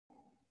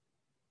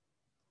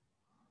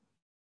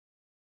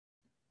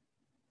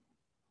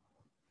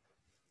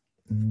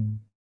Mm,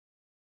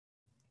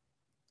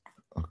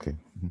 Okay.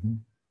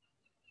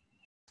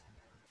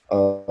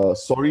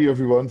 Sorry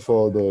everyone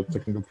for the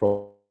technical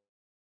problem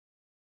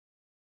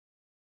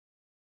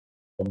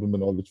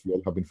and all which we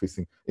all have been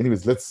facing.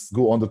 Anyways, let's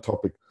go on the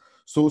topic.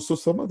 So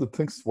some of the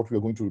things what we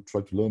are going to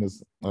try to learn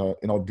is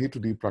in our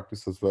day-to-day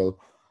practice as well,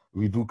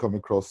 we do come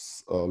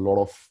across a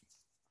lot of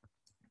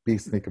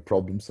pacemaker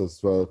problems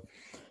as well,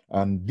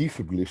 and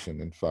defibrillation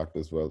in fact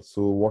as well.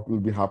 So what will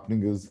be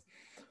happening is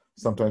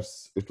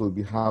sometimes it will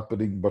be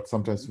happening, but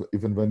sometimes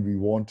even when we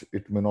want,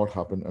 it may not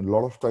happen. And a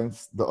lot of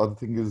times the other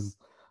thing is,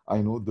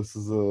 I know this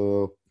is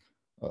a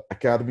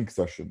academic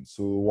session.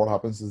 So what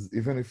happens is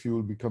even if you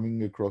will be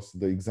coming across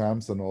the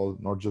exams and all,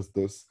 not just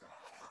this,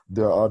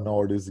 there are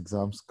nowadays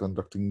exams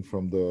conducting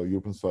from the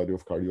European Society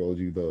of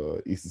Cardiology,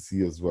 the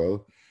ACC as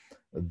well.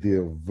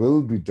 There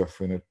will be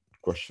definite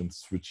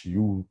questions which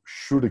you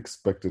should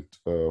expect it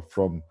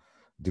from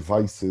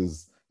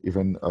devices,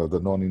 even the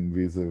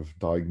non-invasive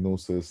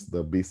diagnosis,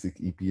 the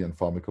basic EP and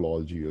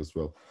pharmacology as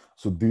well.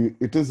 So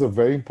it is a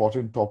very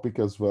important topic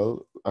as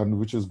well, and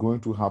which is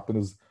going to happen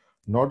is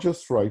not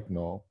just right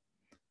now,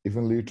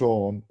 even later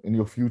on in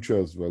your future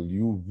as well,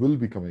 you will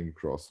be coming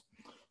across.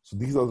 So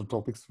these are the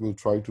topics we'll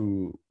try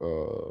to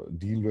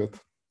deal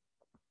with.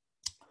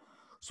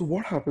 So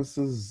what happens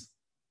is,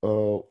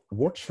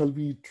 what shall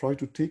we try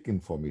to take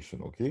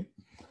information, okay?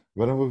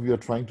 Whenever we are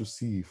trying to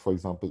see, for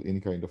example, any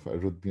kind of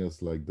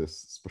arrhythmias like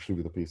this, especially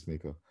with a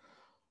pacemaker,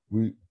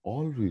 we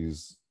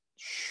always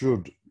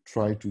should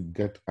try to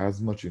get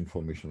as much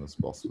information as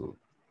possible.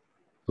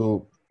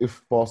 So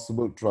if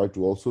possible, try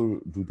to also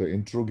do the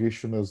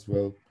interrogation as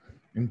well.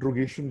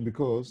 Interrogation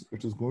because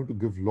it is going to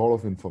give a lot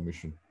of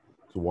information.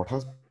 So what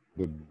has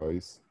the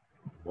device?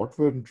 What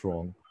went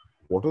wrong?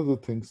 What are the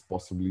things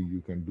possibly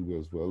you can do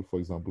as well, for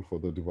example, for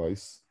the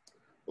device?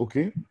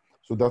 Okay,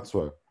 so that's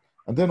why.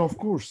 And then, of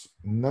course,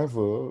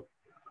 never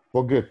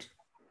forget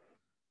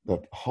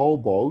that how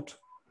about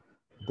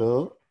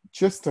the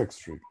chest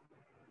X-ray?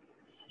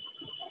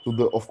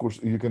 So of course,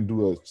 you can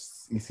do a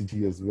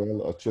ECG as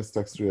well, a chest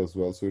X-ray as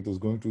well. So it is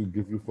going to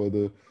give you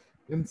further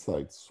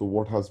insights. So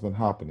what has been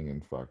happening,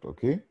 in fact,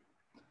 okay?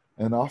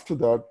 And after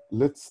that,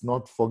 let's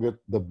not forget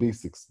the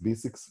basics.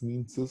 Basics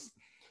means is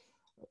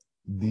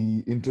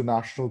the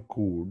international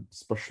code,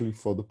 especially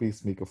for the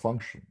pacemaker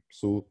function.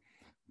 So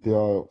there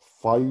are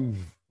 5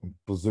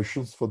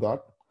 positions for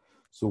that.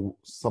 So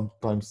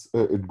sometimes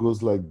it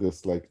goes like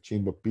this, like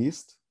chamber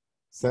paste,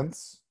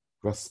 sense,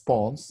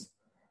 response,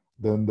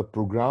 then the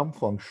program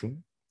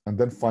function, and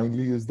then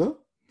finally is the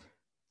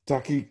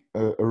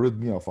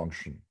tachyarrhythmia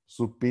function.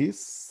 So pace,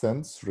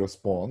 sense,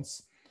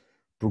 response,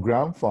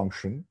 program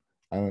function,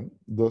 and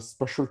the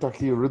special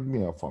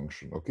tachyarrhythmia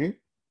function, okay?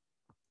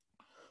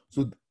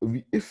 So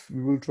if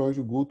we will try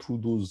to go through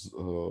those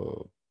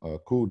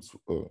codes,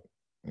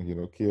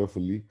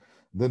 carefully,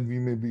 then we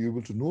may be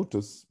able to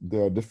notice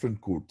there are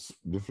different codes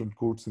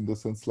in the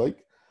sense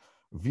like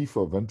V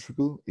for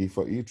ventricle, A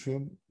for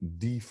atrium,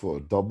 D for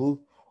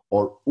double,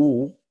 or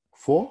O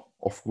for,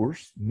 of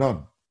course,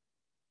 none.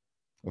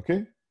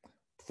 Okay?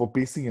 For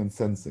pacing and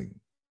sensing,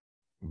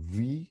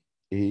 V,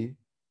 A,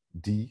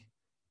 D,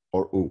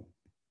 or O.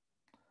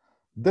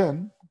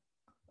 Then,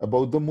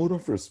 about the mode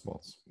of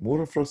response. Mode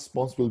of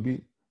response will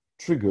be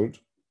triggered,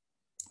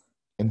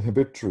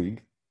 inhibitory,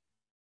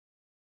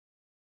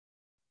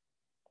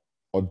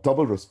 or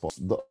double response.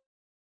 The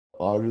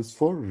R is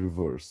for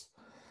reverse.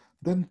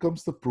 Then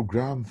comes the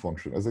program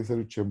function. As I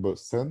said, chamber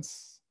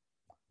sense,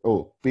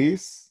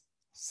 pace,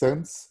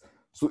 sense.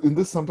 So in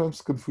this,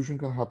 sometimes confusion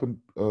can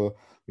happen,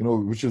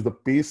 which is the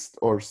paced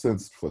or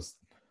sensed first.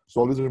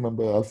 So always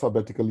remember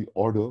alphabetically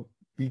order,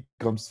 P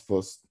comes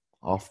first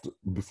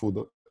before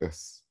the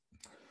S.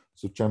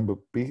 So chamber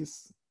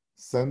pace,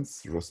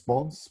 sense,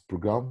 response,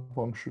 program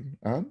function,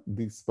 and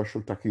the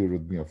special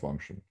tachyarrhythmia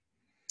function.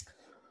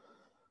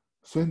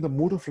 So in the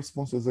mode of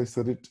response, as I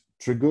said it,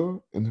 trigger,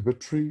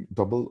 inhibitory,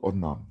 double, or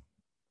none.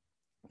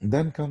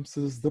 Then comes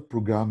is the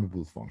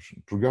programmable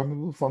function.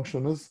 Programmable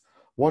function is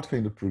what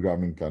kind of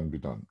programming can be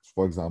done.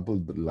 For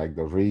example, like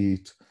the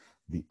rate,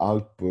 the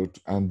output,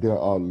 and there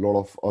are a lot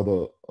of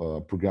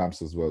other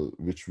programs as well,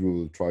 which we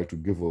will try to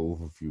give an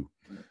overview,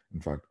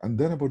 in fact. And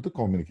then about the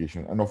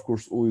communication. And of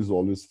course, O is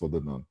always for the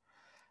none.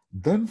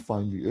 Then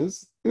finally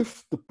is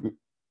if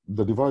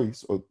the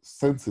device or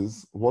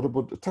senses, what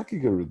about the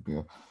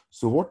tachyarrhythmia?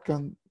 So what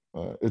can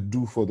it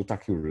do for the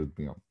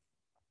tachyarrhythmia?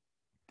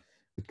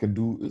 It can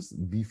do is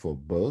B for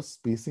burst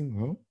spacing,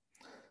 huh?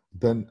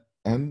 Then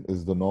N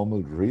is the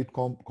normal rate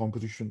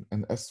competition,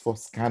 and S for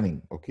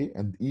scanning, okay?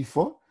 And E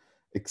for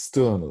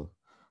external.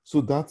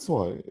 So that's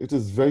why it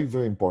is very,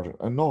 very important.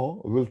 And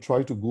now we'll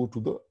try to go to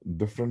the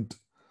different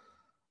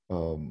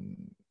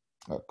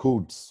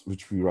codes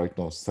which we right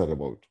now said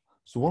about.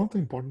 So one of the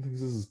important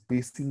things is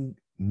pacing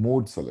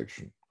mode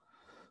selection.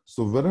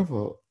 So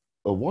whenever,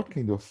 what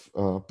kind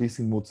of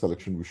pacing mode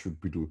selection we should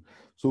be doing?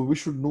 So we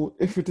should know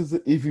if it is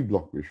an AV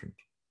block patient,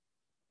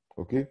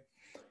 okay?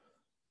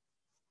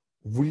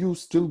 Will you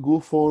still go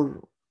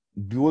for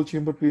dual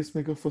chamber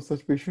pacemaker for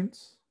such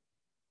patients?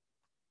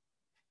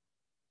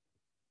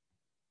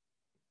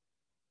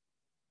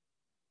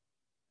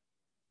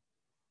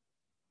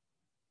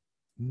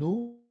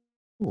 No,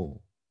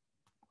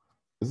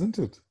 isn't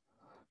it?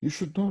 You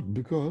should not,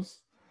 because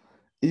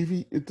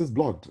AV, it is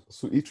blocked.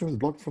 So atrium is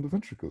blocked from the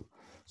ventricle.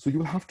 So you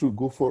will have to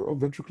go for a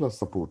ventricular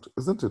support,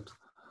 isn't it?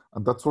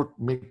 And that's what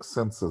makes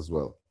sense as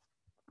well.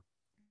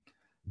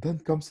 Then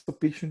comes the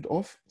patient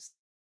of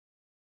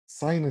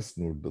sinus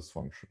node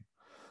dysfunction.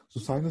 So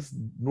sinus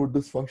node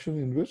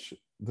dysfunction in which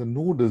the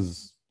node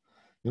is,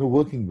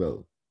 working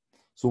well.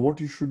 So what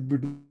you should be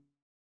doing,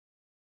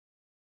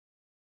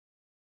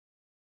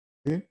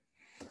 okay?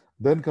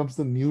 Then comes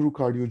the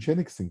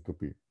neurocardiogenic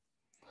syncope.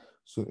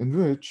 So in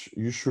which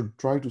you should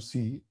try to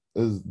see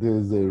is there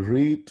is a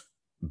rate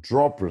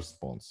drop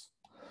response.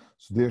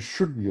 So there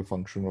should be a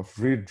function of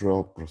rate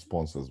drop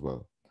response as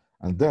well.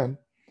 And then,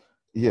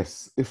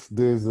 yes, if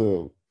there's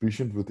a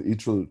patient with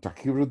atrial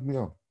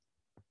tachyarrhythmia,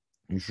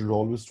 you should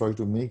always try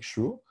to make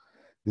sure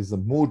there's a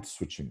mode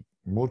switching.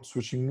 Mode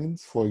switching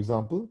means, for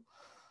example,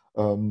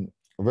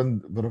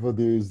 whenever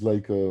there is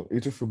like a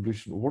atrial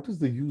fibrillation, what is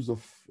the use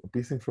of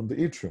pacing from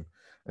the atrium?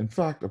 In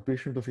fact, a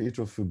patient of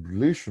atrial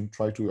fibrillation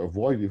try to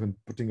avoid even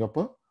putting up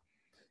a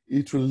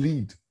atrial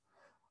lead.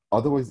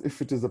 Otherwise,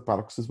 if it is a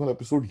paroxysmal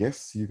episode,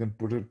 yes, you can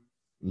put it,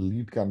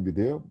 lead can be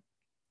there.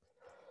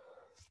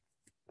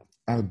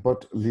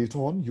 But later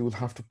on, you will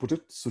have to put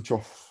it switch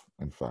off,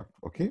 in fact,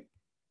 okay?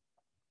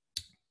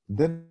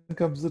 Then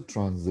comes the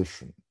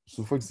transition.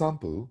 So for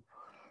example,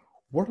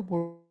 what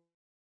about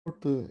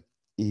the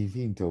AV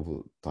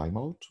interval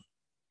timeout,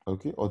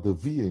 okay, or the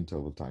VA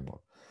interval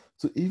timeout?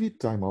 So AV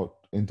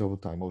interval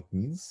timeout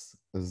means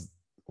is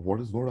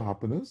what is going to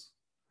happen is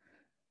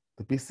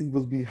the pacing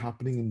will be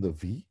happening in the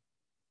V,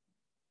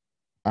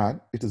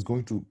 and it is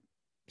going to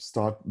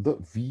start the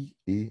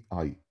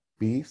VAI,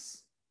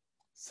 pace,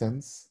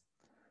 sense,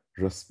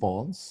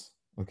 response,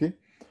 okay?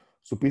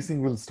 So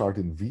pacing will start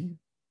in V,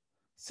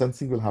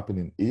 sensing will happen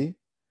in A,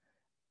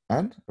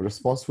 and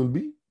response will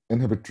be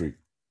inhibitory.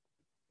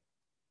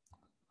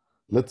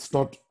 Let's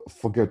not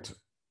forget,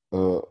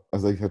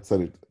 as I had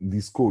said it,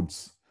 these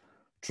codes: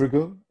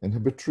 trigger,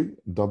 inhibitory,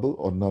 double,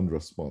 or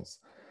non-response.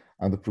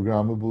 And the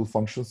programmable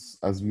functions,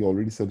 as we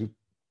already said it,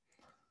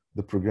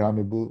 the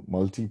programmable,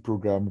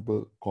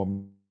 multi-programmable,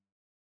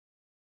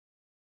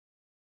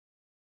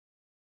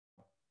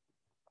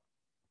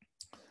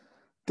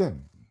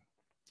 Then,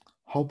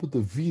 how about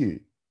the VA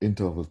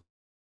interval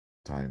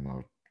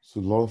timeout? So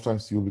a lot of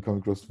times you'll be coming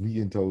across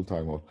VA interval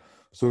timeout.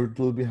 So it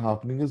will be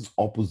happening as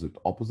opposite.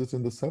 Opposite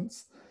in the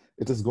sense,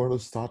 it is going to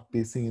start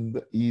pacing in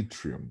the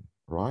atrium,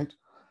 right?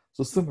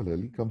 So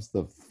similarly comes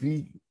the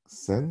V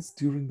sense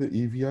during the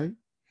AVI.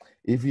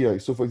 AVI,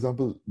 so for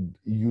example,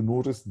 you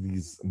noticed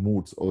these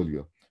modes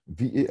earlier,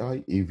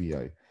 VAI,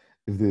 AVI.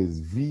 If there is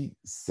V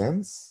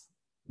sense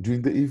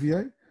during the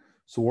AVI,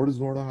 so what is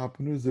going to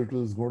happen is it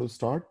is going to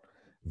start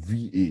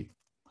VA.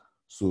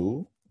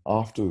 So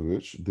after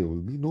which there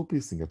will be no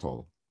pacing at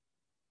all.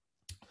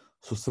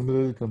 So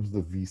similarly comes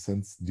the V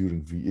sense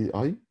during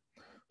VAI,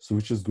 so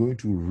which is going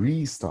to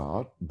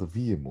restart the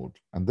VA mode.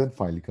 And then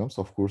finally comes,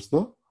 of course,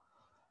 the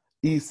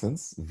A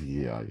sense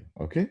VAI,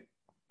 okay?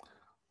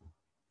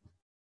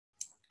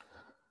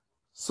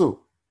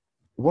 So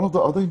one of the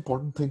other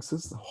important things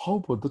is how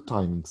about the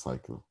timing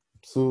cycle?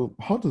 So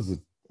how does it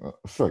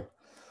affect?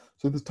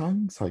 So in the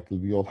timing cycle,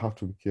 we all have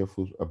to be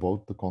careful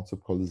about the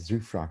concept called as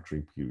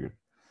refractory period.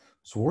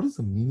 So what is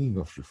the meaning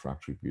of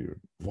refractory period?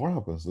 What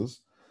happens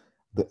is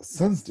the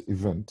sensed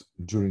event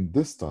during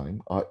this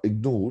time are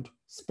ignored,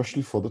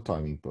 especially for the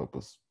timing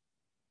purpose.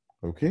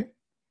 Okay?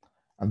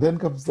 And then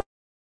comes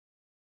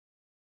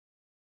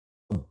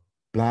the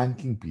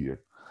blanking period.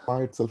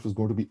 By itself is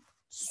going to be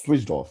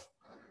switched off.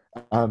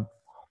 And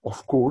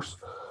of course,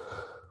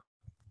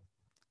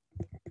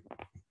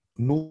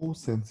 no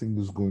sensing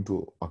is going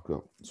to occur.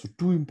 So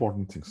two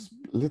important things.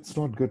 Let's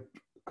not get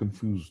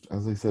confused.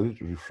 As I said, it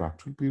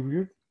refractory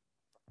period,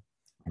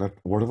 that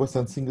whatever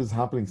sensing is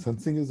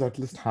at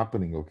least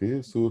happening,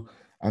 okay? So,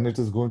 and it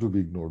is going to be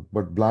ignored.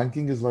 But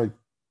blanking is like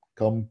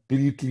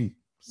completely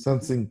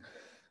sensing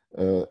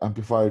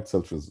amplifier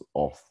itself is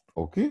off,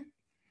 okay?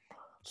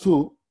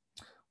 So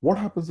what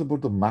happens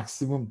about the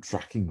maximum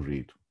tracking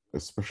rate,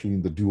 especially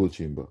in the dual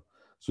chamber?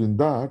 So in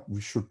that,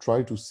 we should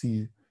try to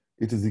see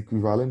it is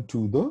equivalent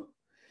to the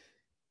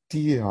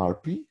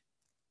TARP,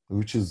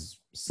 which is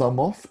sum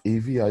of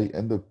AVI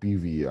and the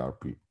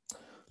PVARP.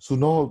 So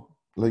now,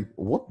 like,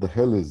 what the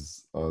hell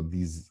is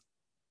these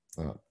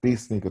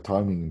pacemaker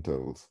timing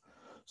intervals?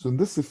 So in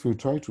this, if we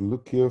try to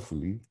look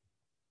carefully,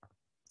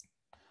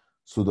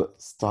 so the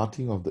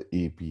starting of the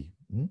AP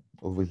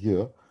over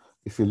here,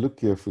 if you look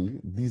carefully,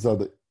 these are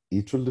the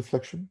atrial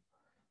deflection,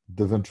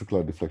 the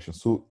ventricular deflection.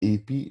 So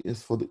AP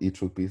is for the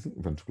atrial pacing,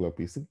 ventricular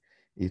pacing,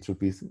 atrial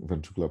pacing,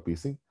 ventricular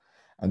pacing.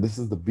 And this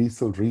is the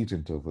basal rate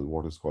interval,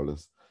 what is called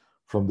as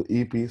from the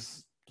A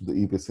pace to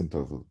the A pace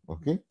interval,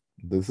 okay?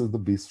 This is the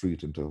base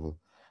rate interval.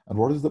 And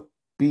what is the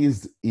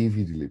paced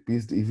AV delay?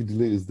 Paced AV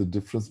delay is the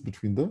difference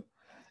between the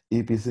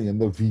A pacing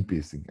and the V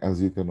pacing,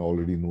 as you can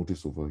already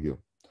notice over here.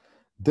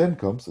 Then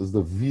comes is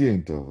the VA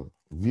interval.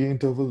 VA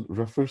interval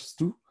refers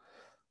to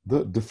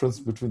the difference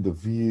between the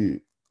VA,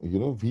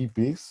 V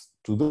pace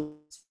to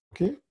this,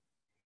 okay,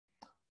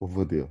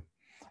 over there.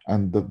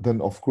 And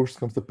then, of course,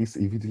 comes the pace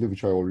AV delay,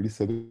 which I already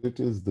said it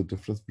is the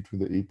difference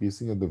between the A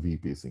pacing and the V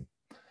pacing.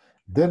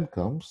 Then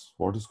comes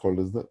what is called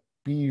as the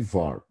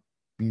PVAR.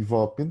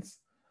 PVAR pins,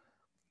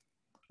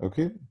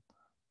 okay?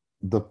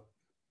 The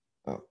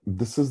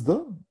This is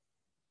the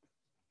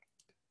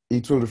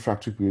atrial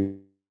refractory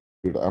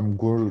period I'm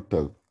going to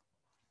tell.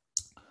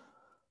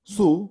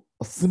 So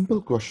a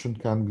simple question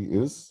can be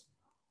is,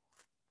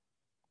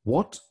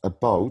 what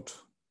about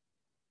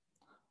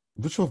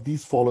which of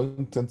these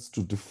following tends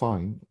to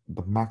define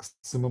the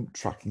maximum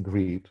tracking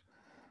rate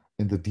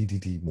in the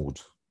DDD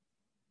mode?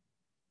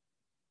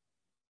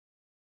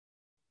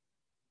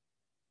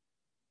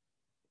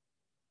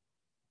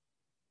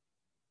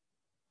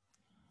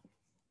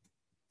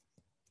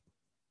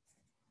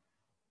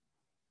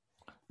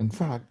 In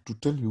fact, to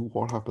tell you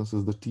what happens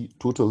is the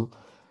total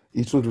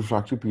atrial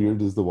refractory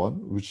period is the one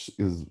which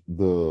is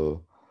the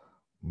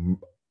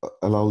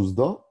allows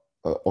the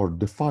or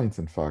defines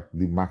in fact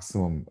the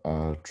maximum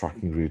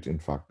tracking rate in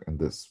fact in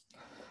this.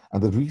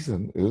 And the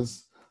reason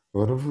is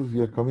whenever we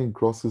are coming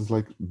across is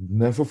like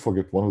never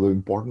forget one of the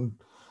important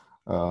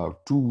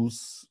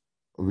tools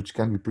which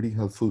can be pretty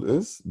helpful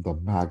is the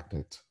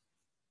magnet.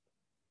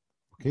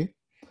 Okay,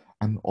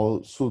 and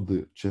also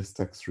the chest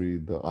x-ray,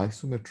 the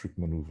isometric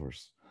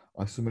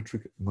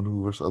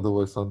maneuvers,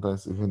 otherwise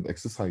sometimes even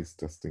exercise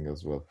testing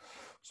as well.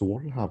 So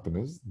what will happen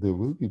is there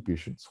will be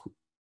patients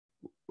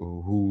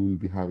who will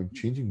be having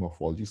changing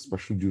morphology,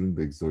 especially during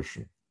the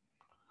exertion.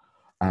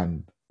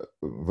 And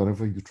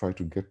whenever you try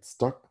to get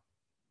stuck,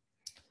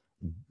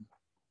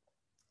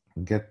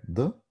 get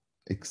the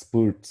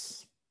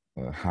expert's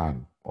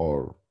hand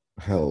or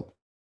help.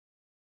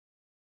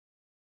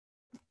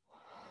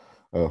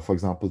 For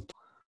example,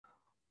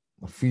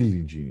 field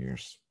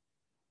engineers.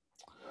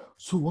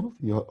 So one of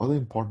the other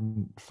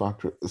important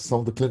factors, some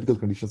of the clinical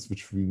conditions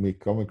which we may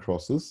come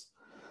across is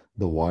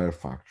the wire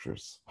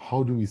fractures.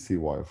 How do we say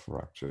wire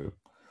fracture?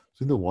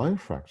 So in the wire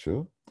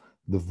fracture,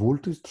 the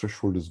voltage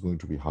threshold is going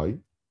to be high.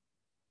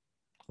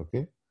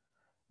 Okay,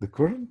 the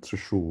current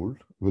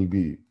threshold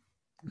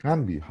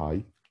can be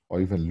high or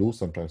even low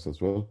sometimes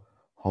as well.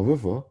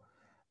 However,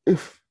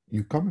 if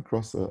you come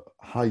across a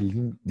high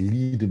lead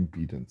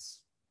impedance,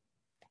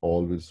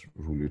 always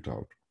rule it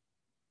out.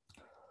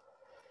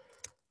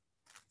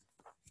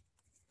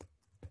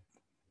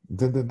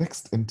 Then the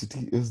next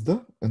entity is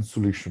the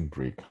insulation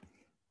break.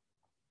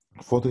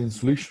 For the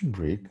insulation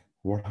break,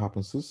 what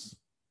happens is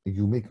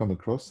you may come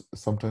across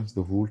sometimes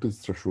the voltage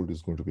threshold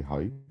is going to be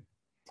high.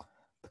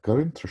 The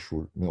current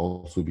threshold may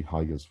also be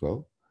high as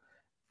well.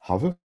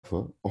 However,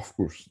 of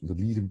course, the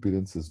lead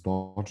impedance is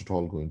not at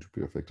all going to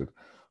be affected.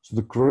 So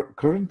the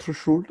current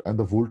threshold and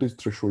the voltage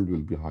threshold will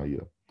be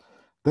higher.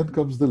 Then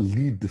comes the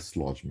lead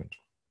dislodgement.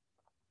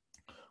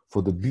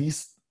 For the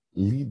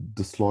lead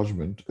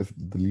dislodgement, if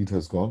the lead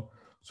has gone,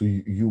 so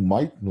you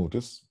might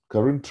notice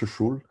current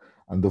threshold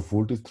and the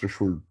voltage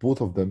threshold,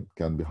 both of them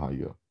can be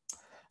higher.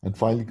 And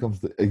finally comes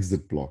the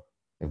exit block.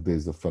 If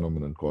there's a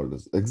phenomenon called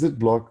as exit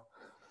block,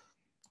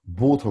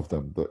 both of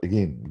them,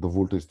 again, the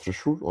voltage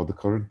threshold or the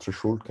current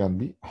threshold can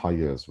be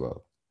higher as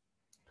well.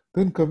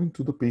 Then coming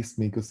to the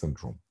pacemaker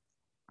syndrome.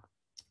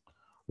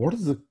 What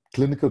is the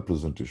clinical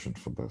presentation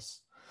for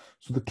this?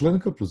 So the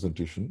clinical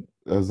presentation,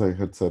 as I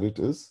had said, it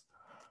is,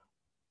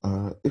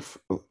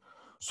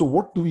 so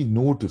what do we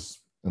notice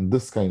in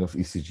this kind of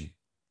ECG?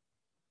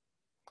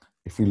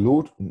 If we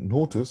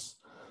notice,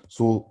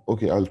 so,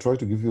 okay, I'll try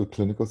to give you a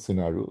clinical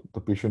scenario. The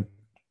patient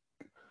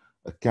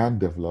can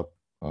develop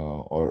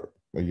or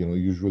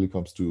usually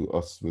comes to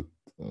us with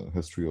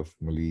history of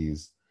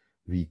malaise,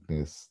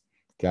 weakness,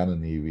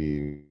 Canon A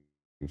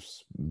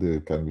waves,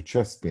 there can be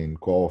chest pain,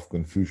 cough,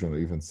 confusion, or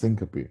even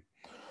syncope.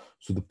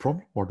 So the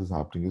problem, what is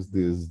happening is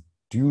this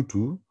due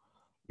to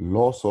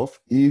loss of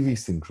AV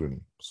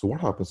synchrony. So what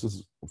happens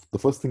is, the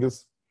first thing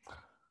is,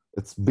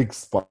 it's big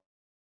spike,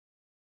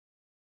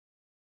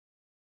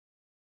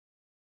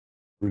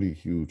 really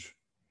huge.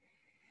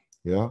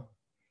 Yeah.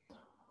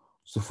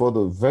 So for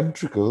the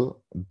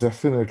ventricle,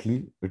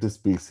 definitely it is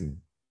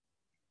pacing.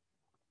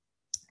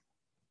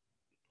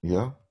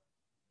 Yeah.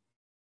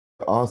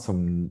 There are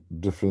some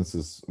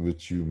differences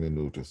which you may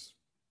notice.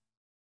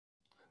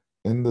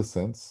 In the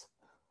sense,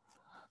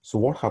 so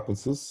what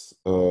happens is,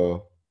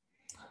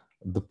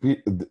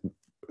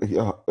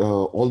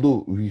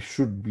 although we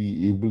should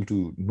be able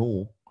to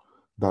know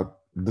that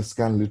this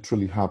can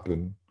literally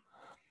happen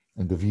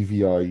in the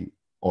VVI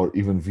or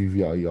even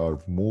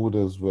VVIR mode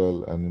as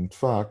well. And in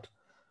fact,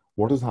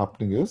 what is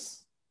happening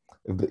is,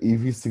 if the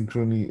AV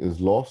synchrony is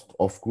lost,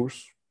 of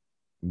course,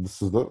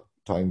 this is the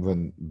time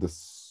when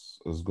this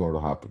is going to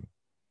happen.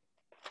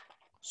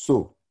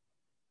 So,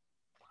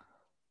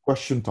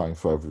 question time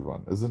for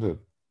everyone, isn't it?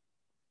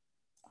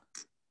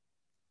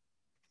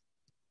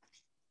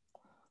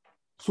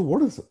 So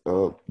what is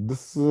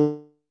this?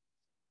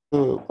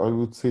 I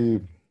would say,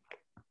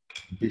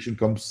 patient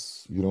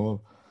comes,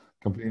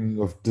 complaining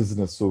of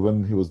dizziness. So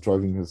when he was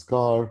driving his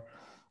car,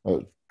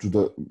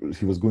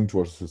 he was going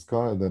towards his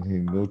car, and then he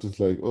noticed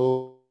like,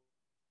 oh,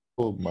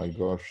 oh my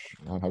gosh,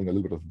 I'm having a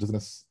little bit of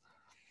dizziness.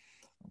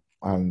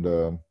 And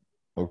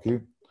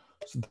okay,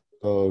 so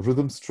the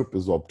rhythm strip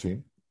is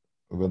obtained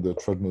when the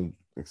treadmill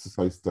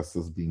exercise test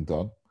is being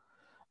done.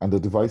 And the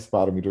device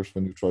parameters,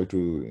 when you try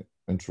to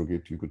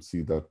interrogate, you could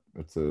see that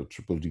it's a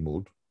triple D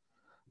mode.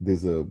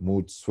 There's a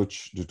mode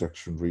switch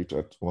detection rate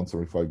at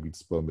 175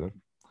 beats per minute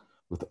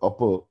with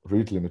upper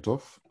rate limit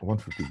of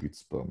 150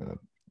 beats per minute.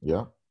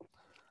 Yeah.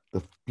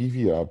 The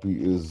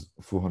PVRP is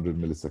 400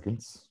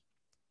 milliseconds.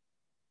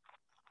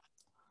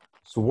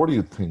 So what do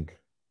you think?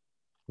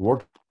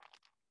 What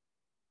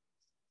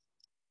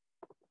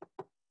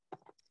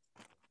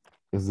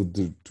is it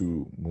due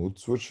to mode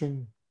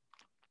switching,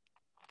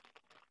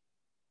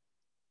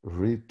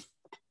 rate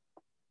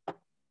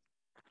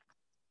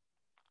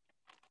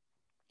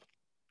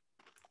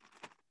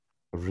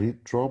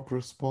drop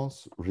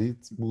response,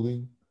 rate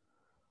smoothing,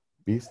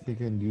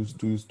 pacemaker induced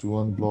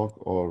 2:1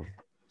 block, or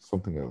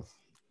something else?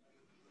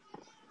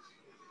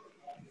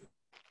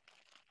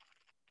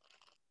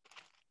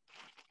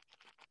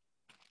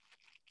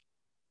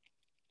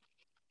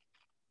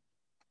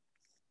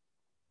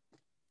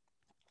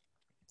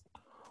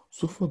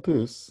 So for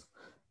this,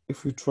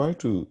 if we try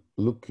to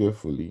look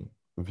carefully,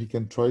 we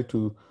can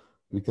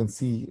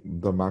see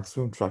the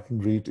maximum tracking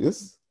rate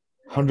is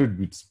 100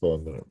 beats per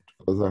minute.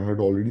 As I had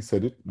already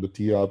said it, the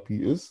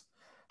TRP is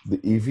the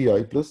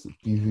AVI plus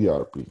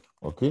PVRP,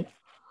 okay?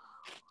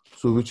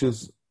 So which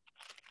is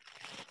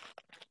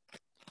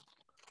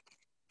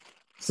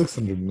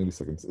 600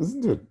 milliseconds,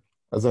 isn't it?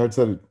 As I had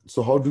said it.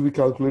 So how do we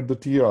calculate the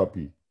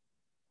TRP,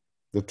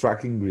 the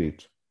tracking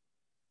rate?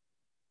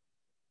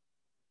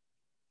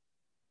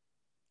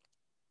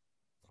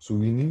 So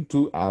we need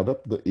to add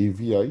up the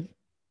AVI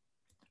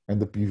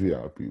and the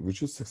PVRP,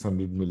 which is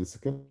 600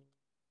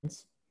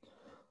 milliseconds.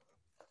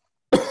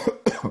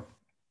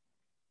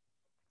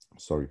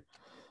 Sorry.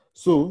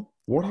 So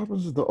what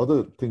happens is the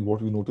other thing,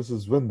 what we notice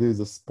is when there is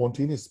a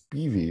spontaneous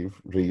P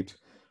wave rate,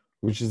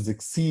 which is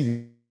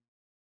exceeding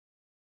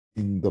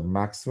the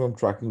maximum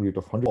tracking rate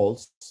of 100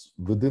 pulse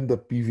within the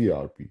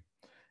PVRP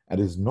and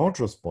is not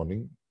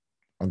responding,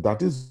 and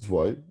that is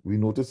why we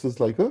notice it's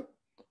like a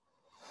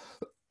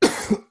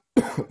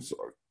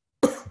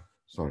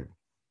sorry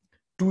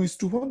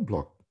 2:1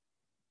 block.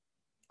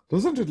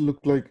 Doesn't it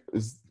look like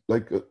is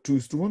like a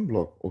 2:1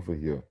 block over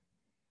here?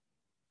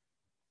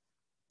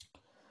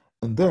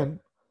 And then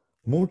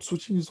mode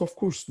switching is of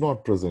course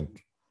not present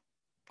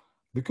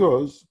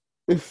because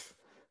if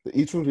the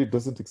atrial rate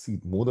doesn't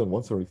exceed more than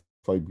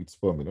 175 beats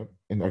per minute,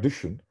 in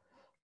addition,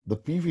 the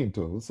PV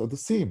intervals are the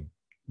same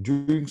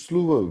during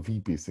slower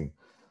V pacing,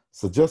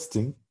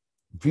 suggesting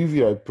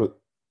VVI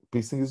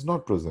pacing is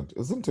not present,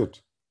 isn't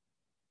it?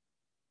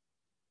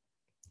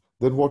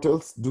 Then what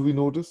else do we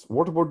notice?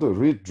 What about the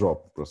rate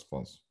drop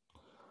response?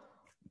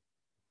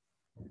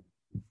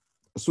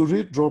 So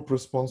rate drop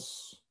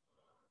response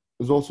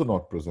is also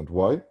not present.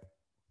 Why?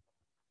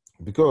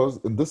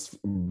 Because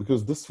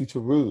this feature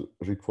will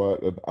require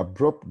an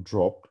abrupt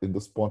drop in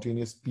the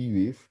spontaneous P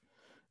wave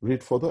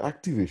rate for the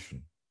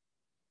activation.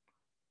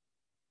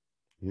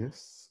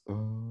 Yes,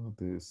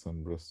 there's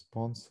some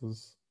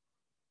responses.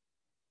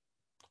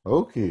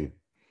 Okay,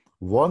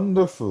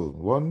 wonderful,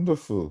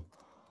 wonderful.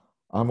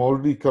 I'm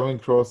already coming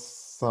across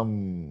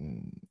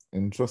some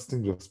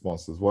interesting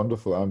responses.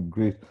 Wonderful, I'm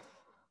great.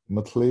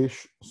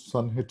 Matlesh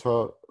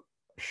Sanhita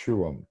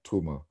Shivam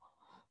Toma.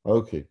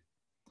 Okay,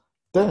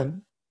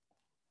 then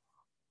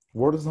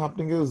what is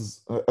happening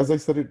is, as I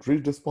said,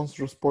 rate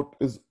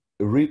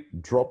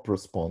drop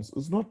response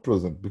is not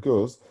present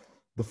because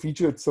the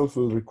feature itself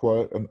will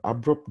require an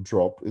abrupt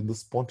drop in the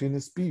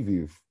spontaneous P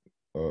wave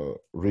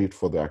rate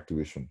for the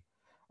activation.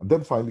 And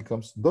then finally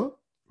comes the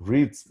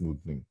rate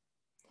smoothing.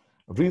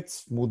 Rate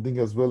smoothing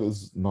as well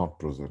is not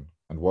present.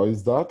 And why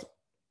is that?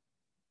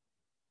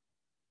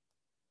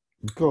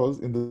 Because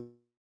in the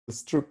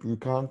strip, you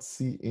can't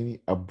see any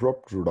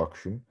abrupt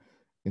reduction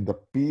in the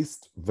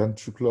paced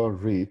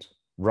ventricular rate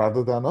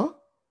rather than a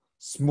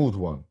smooth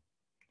one,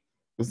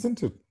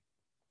 isn't it?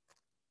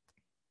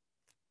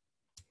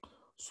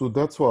 So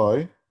that's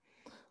why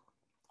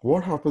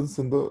what happens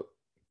in the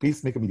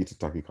pacemaker mediated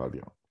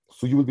tachycardia.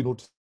 So you will be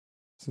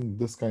noticing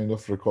this kind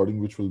of recording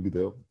which will be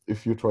there.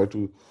 If you try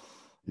to,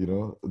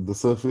 the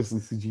surface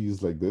ECG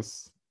is like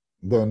this,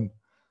 then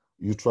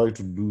you try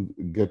to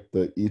get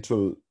the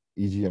atrial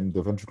EGM,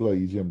 the ventricular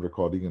EGM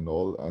recording and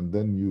all, and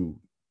then you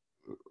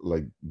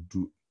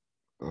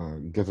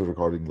get a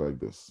recording like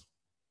this.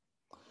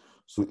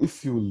 So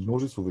if you will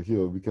notice over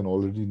here, we can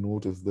already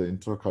notice the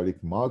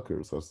intracardiac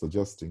markers are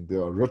suggesting they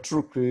are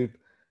retrograde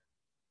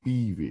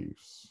P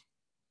waves.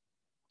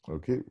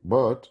 Okay,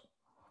 but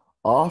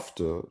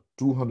after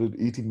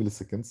 280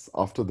 milliseconds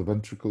after the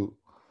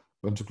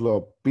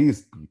ventricular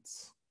pace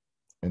beats,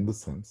 in the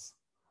sense,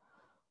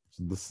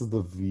 so this is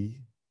the V.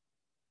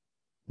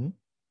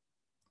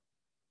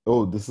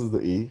 Oh, this is the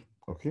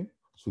A. Okay,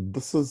 so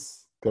this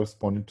is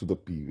corresponding to the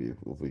P wave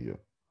over here.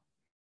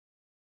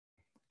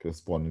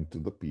 Corresponding to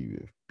the P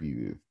wave, P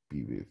wave,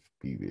 P wave,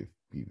 P wave,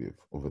 P wave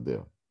over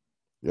there.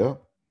 Yeah.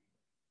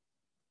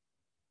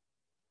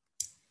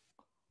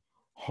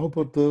 How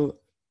about the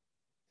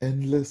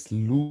endless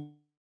loop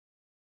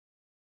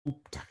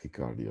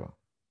tachycardia?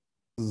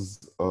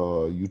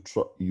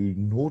 You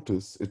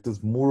notice it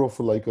is more of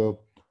like a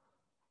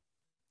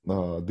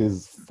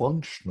there's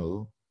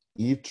functional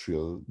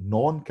atrial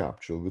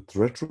non-capture with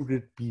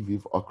retrograde P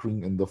wave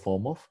occurring in the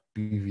form of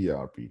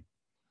PVRP.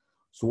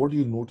 So what do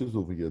you notice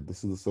over here?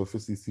 This is the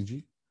surface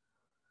ECG,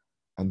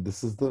 and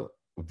this is the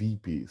V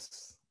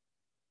pace.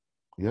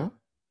 Yeah,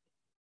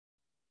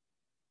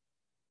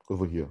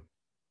 over here.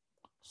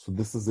 So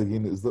this is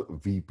again is the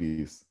V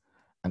pace,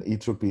 and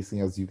atrial pacing,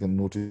 as you can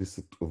notice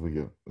it over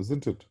here,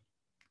 isn't it?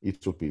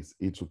 Atrial pace,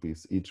 atrial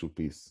pace, atrial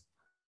pace.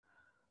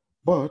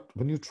 But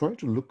when you try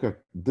to look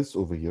at this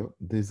over here,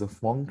 there's a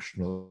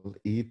functional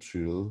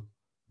atrial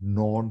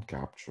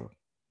non-capture.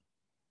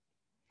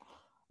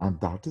 And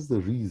that is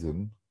the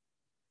reason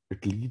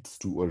it leads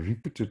to a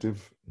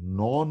repetitive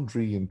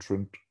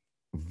non-reentrant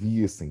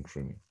VA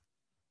synchrony.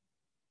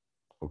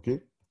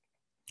 Okay?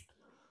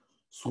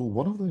 So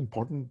one of the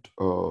important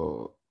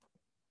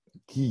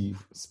key,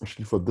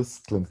 especially for this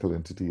clinical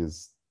entity,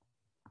 is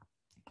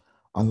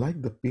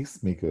unlike the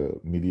pacemaker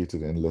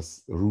mediated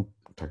endless loop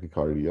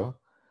tachycardia,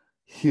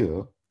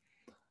 here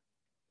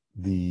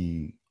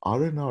the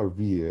RNR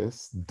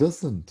VAS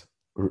doesn't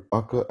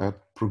occur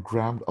at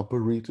programmed upper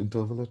rate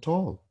interval at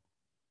all.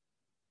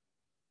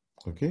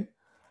 Okay?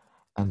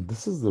 And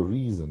this is the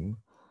reason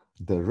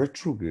the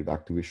retrograde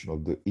activation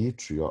of the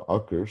atria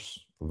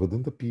occurs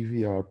within the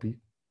PVRP,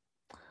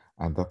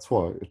 and that's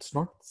why it's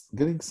not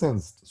getting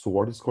sensed. So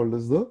what is called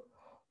as the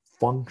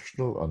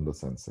functional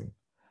undersensing.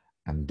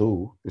 And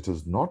though it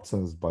is not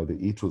sensed by the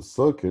atrial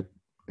circuit,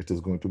 it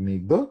is going to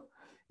make the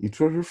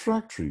atrial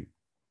refractory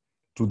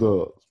to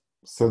the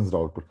sensed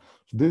output.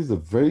 So there is a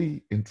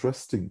very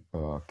interesting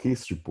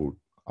case report.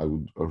 I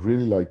would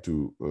really like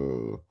to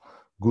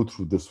go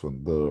through this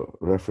one, the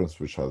reference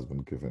which has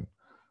been given.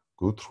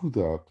 Go through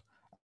that,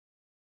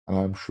 and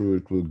I'm sure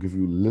it will give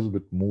you a little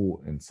bit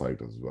more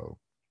insight as well.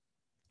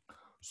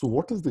 So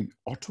what is the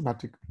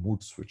automatic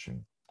mode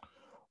switching?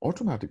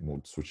 Automatic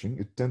mode switching,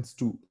 it tends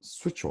to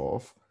switch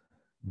off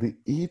the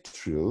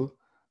atrial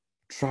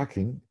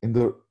tracking in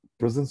the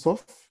presence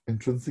of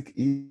intrinsic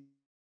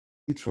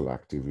atrial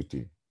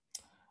activity.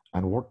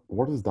 And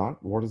what is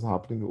that? What is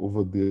happening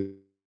over there?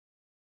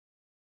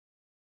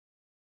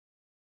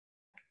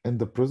 In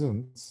the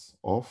presence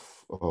of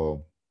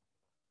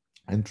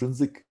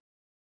intrinsic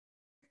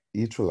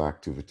atrial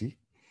activity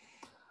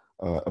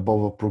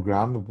above a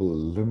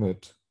programmable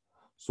limit.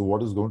 So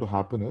what is going to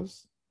happen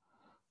is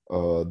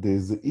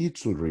there's the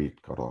atrial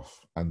rate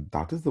cutoff, and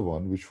that is the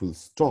one which will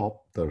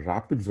stop the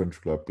rapid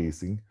ventricular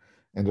pacing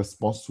in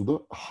response to the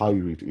high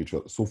rate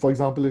atrial. So for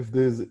example, if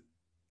there's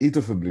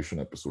atrial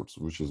fibrillation episodes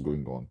which is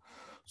going on,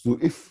 so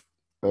if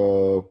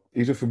atrial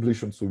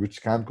fibrillation, so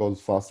which can cause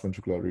fast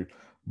ventricular rate,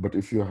 but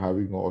if you're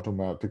having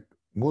automatic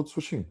mode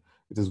switching,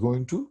 it is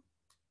going to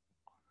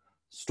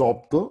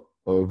stop the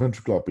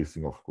ventricular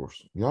pacing, of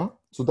course. Yeah,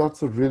 so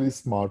that's a really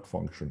smart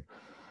function.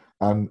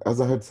 And as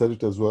I had said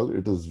it as well,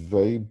 it is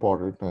very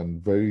important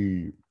and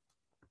very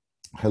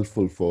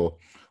helpful for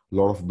a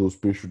lot of those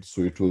patients.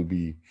 So it will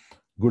be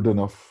good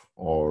enough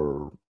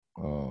or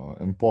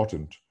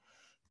important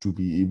to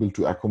be able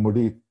to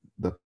accommodate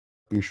the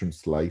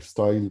patient's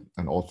lifestyle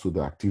and also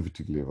the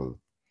activity level.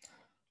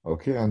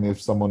 Okay, and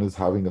if someone is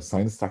having a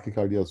sinus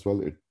tachycardia as well,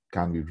 it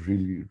can be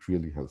really,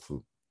 really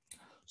helpful.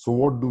 So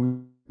what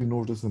do we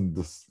notice in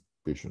this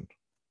patient?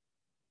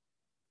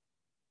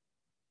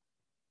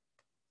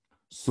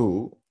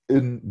 So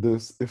in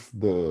this, if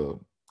the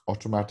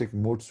automatic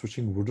mode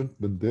switching wouldn't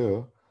been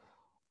there,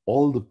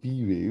 all the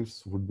P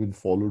waves would been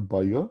followed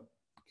by a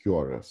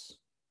QRS.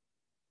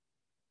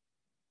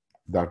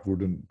 That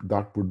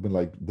would be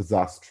like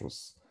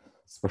disastrous,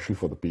 especially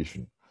for the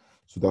patient.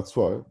 So that's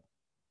why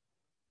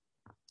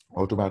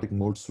automatic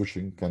mode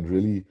switching can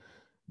really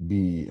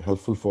be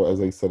helpful for,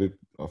 as I said it,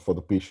 for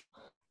the patient.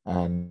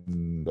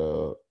 And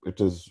it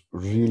is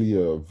really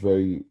a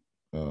very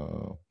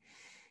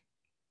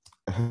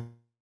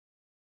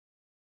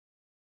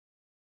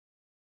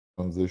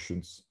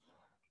transitions,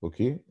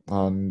 okay,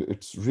 and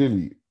it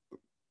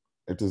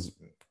is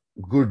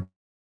good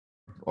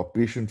or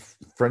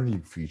patient-friendly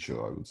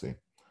feature, I would say.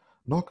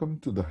 Now coming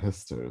to the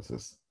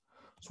hysteresis.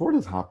 So what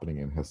is happening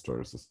in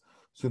hysteresis?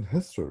 So in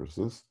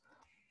hysteresis,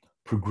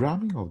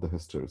 programming of the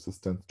hysteresis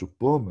tends to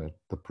permit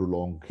the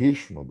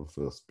prolongation of the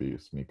first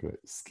pacemaker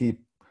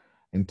escape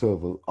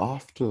interval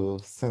after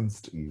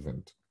sensed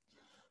event.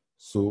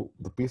 So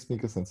the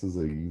pacemaker senses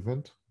the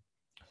event,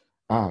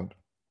 and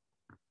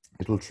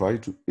it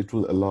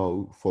will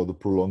allow for the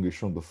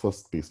prolongation of the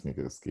first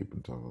pacemaker escape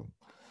interval.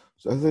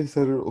 So as I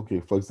said, okay,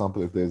 for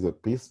example, if there's a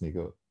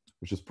pacemaker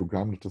which is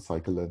programmed at a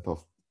cycle length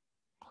of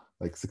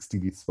like 60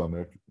 beats per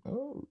minute,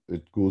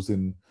 it goes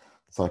in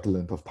cycle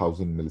length of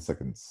 1000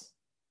 milliseconds.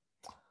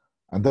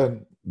 And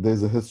then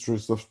there's a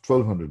hysteresis of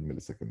 1200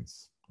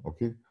 milliseconds,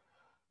 okay?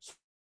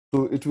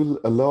 So it will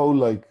allow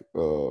like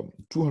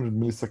 200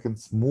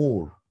 milliseconds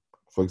more,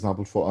 for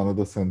example, for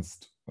another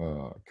sensed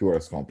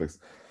QRS complex.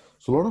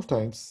 So a lot of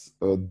times,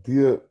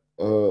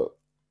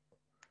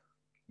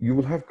 you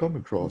will have come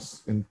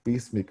across in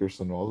pacemakers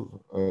and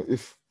all,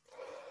 if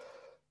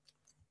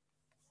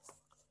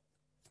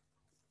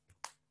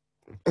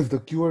the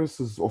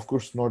QRS is, of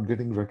course, not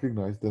getting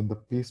recognized, then the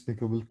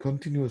pacemaker will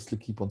continuously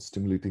keep on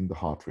stimulating the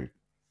heart rate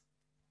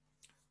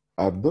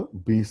at the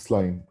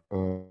baseline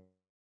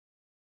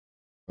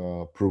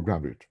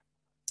program rate.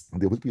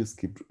 There will be a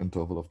skipped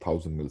interval of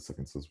 1000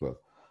 milliseconds as well,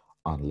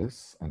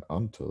 unless and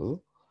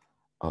until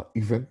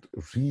event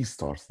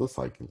restarts the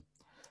cycle.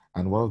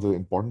 And one of the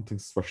important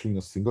things, especially in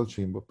a single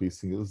chamber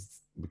pacing,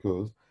 is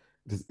because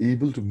it is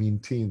able to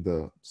maintain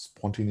the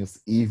spontaneous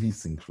AV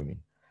synchrony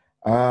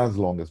as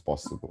long as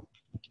possible.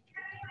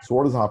 So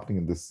what is happening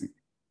in this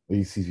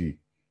ECG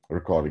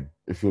recording,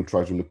 if you'll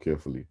try to look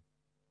carefully?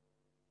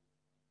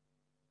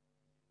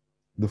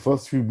 The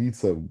first few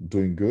beats are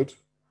doing good,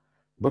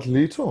 but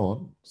later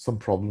on, some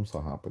problems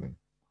are happening.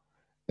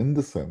 In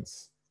the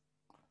sense,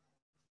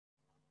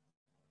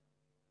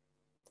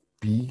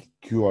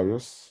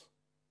 PQRS,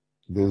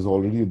 there's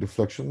already a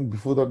deflection.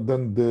 Before that,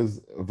 then there's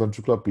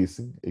ventricular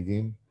pacing,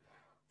 again,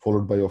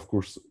 followed by, of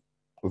course,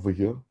 over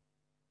here.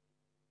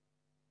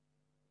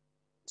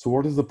 So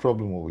what is the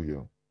problem over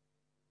here?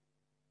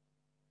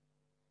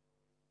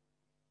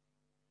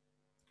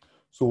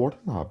 So what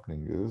is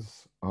happening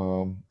is,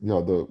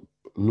 the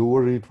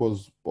lower rate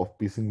of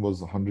pacing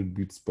was 100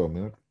 beats per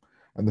minute,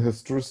 and the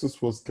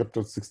hysteresis was kept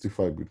at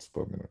 65 beats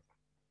per minute.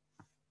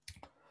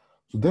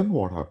 So then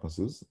what happens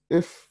is,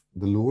 if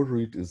the lower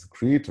rate is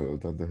greater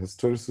than the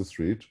hysteresis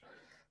rate,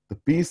 the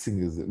pacing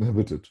is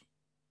inhibited,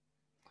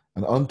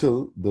 and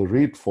until the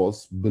rate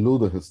falls below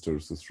the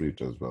hysteresis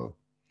rate as well.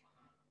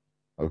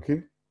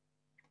 Okay?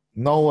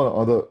 Now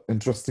another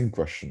interesting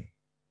question.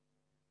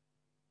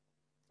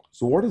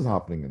 So what is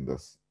happening in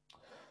this?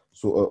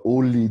 So an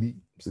old lady,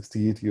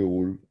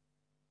 68-year-old,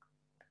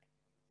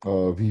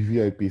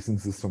 VVI pacing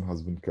system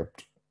has been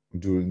kept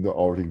during the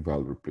aortic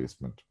valve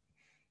replacement.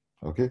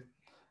 Okay?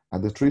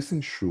 And the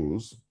tracing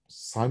shows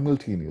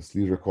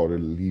simultaneously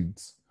recorded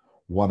leads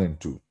 1 and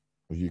 2.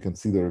 You can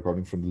see the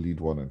recording from the lead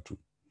 1 and 2.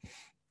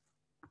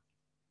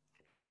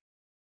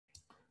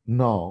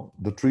 Now,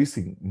 the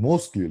tracing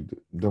mostly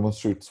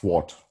demonstrates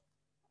what?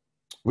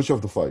 Which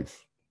of the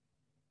 5?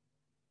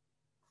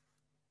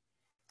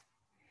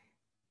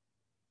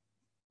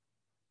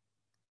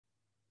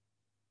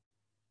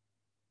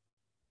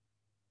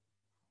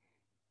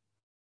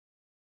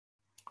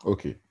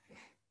 Okay.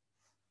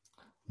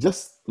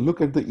 Just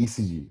look at the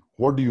ECG.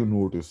 What do you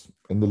notice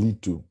in the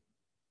lead 2?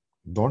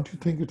 Don't you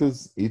think it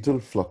is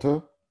atrial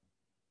flutter?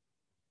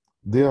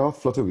 They are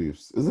flutter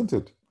waves, isn't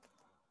it?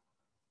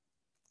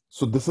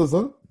 So this is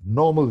a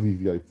normal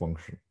VVI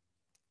function.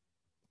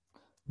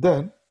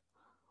 Then,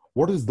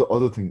 what is the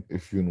other thing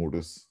if you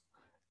notice?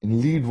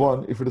 In lead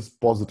 1, if it is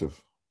positive,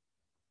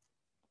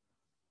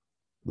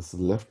 this is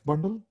left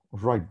bundle,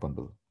 right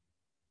bundle.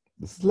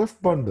 This is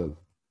left bundle,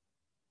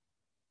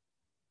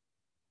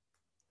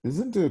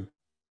 isn't it?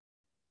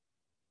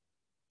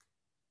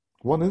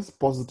 One is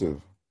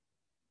positive.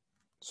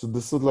 So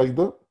this is like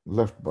the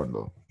left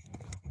bundle.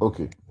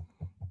 Okay.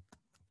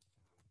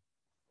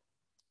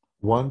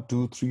 1,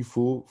 2, 3,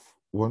 4,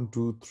 1,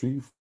 2,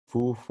 3,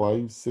 4,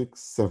 5, 6,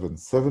 7.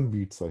 7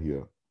 beats are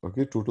here.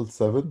 Okay, total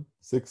 7,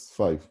 6,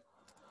 5.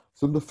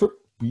 So in the 5th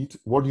beat,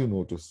 what do you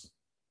notice?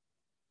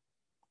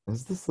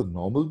 Is this a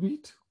normal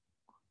beat?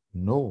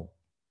 No.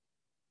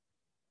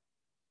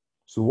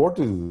 So what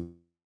is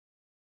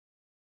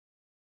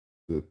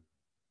it?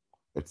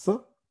 It's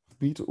a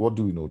beat. What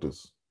do we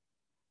notice?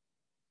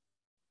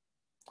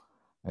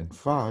 In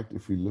fact,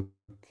 if we look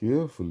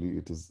carefully,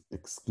 it is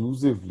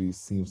exclusively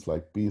seems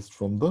like paced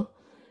from the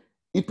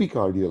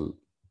epicardial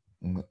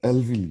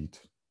LV lead.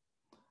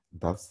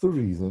 That's the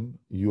reason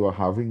you are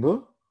having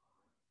a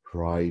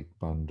right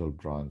bundle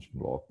branch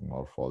block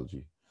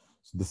morphology.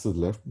 So this is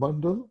left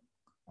bundle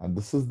and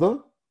this is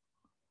the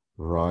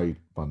right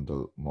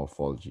bundle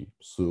morphology.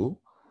 So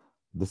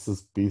this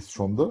is paced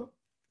from the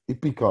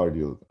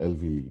epicardial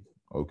LV lead.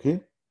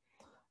 Okay.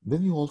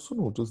 Then you also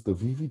notice the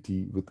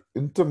VVT with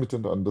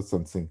intermittent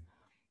undersensing.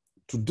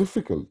 Too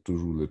difficult to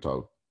rule it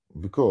out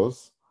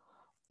because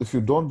if you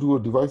don't do a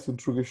device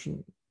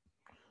interrogation,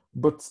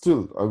 but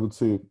still, I would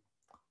say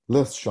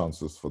less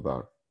chances for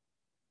that.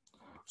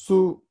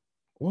 So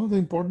one of the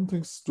important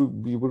things to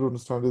be able to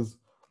understand is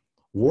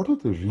what are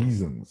the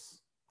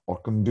reasons or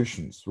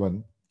conditions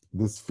when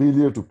this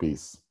failure to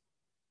pace.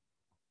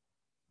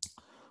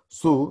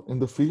 So in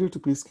the failure to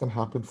pace can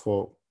happen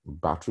for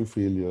battery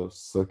failure,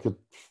 circuit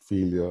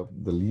failure,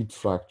 the lead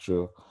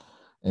fracture,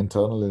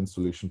 internal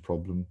insulation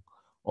problem,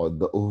 or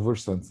the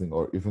oversensing,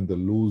 or even the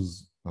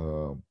loose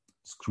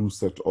screw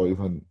set, or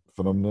even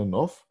phenomenon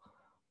of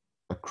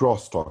a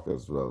crosstalk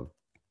as well.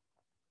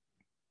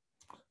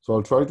 So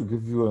I'll try to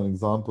give you an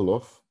example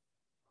of,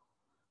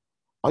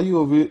 are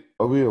you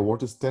aware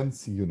what is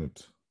tense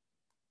unit?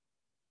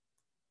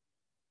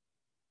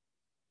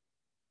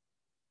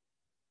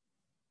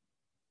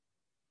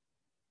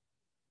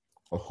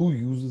 Or who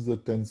uses a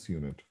tense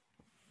unit?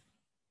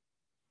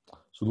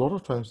 So a lot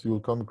of times you will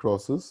come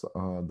across this,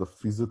 the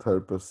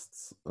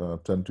physiotherapists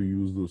tend to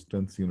use those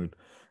TENS unit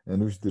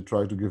in which they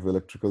try to give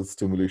electrical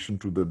stimulation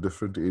to the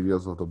different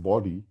areas of the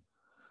body,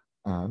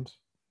 and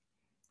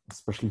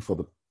especially for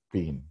the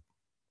pain.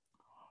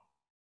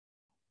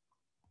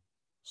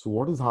 So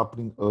what is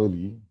happening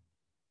early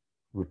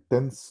with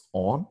TENS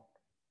on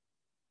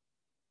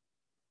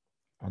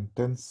and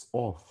TENS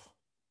off?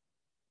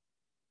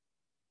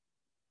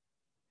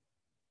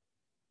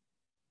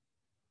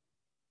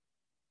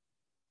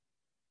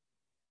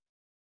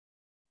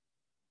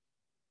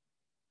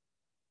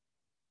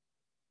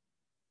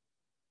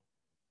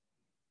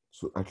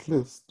 So at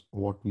least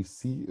what we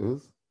see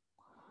is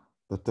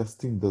the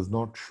testing does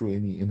not show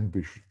any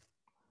inhibition.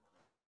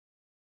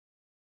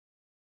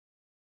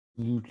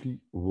 Absolutely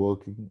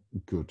working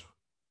good.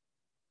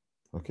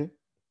 Okay.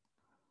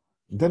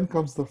 Then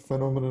comes the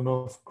phenomenon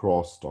of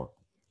crosstalk.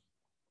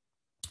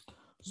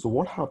 So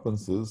what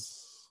happens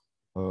is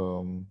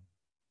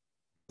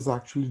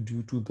actually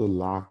due to the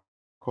lack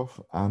of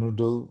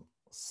anodal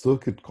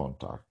circuit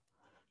contact,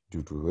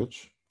 due to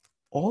which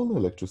all the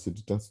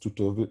electricity tends to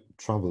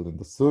travel in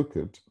the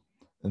circuit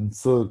in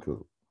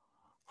circle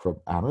from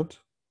anode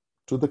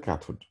to the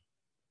cathode.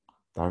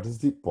 That is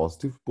the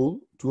positive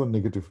pole to a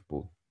negative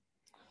pole,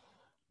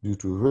 due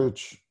to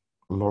which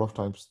a lot of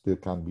times there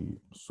can be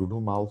pseudo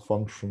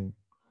malfunction,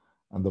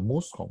 and the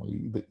most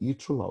commonly the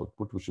atrial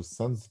output, which is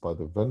sensed by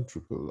the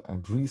ventricle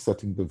and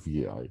resetting the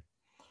VAI.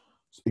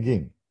 So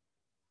again,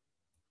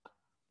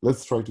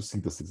 let's try to see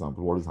this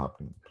example. What is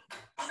happening?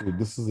 So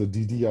this is a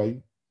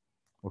DDI,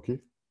 okay,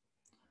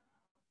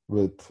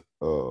 with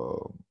a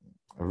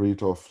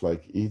rate of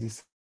like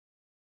 86,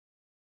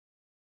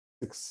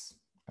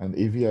 and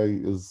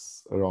AVI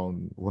is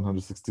around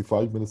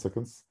 165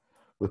 milliseconds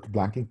with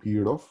blanking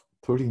period of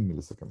 13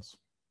 milliseconds.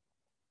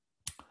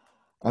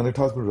 And it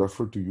has been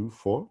referred to you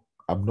for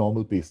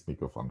abnormal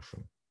pacemaker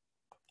function.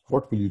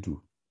 What will you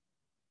do?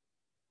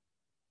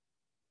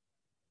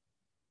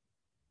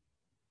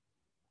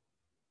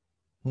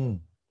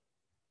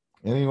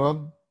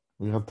 Anyone?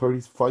 We have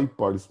 35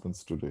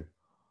 participants today.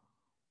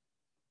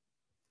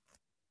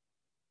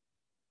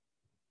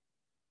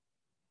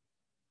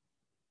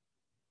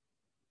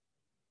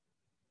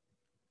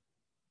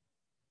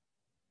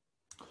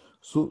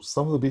 So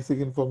some of the basic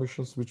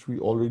informations which we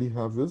already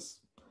have is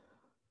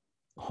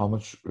how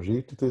much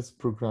rate it is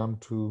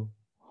programmed to,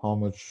 how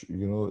much,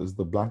 is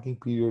the blanking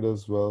period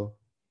as well.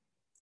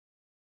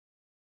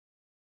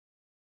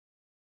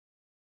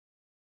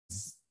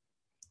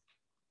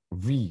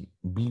 V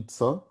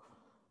beats are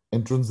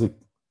intrinsic,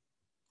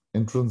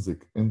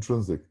 intrinsic,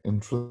 intrinsic,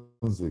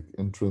 intrinsic,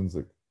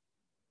 intrinsic.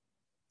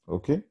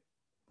 Okay?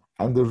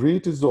 And the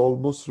rate is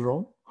almost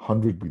around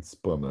 100 beats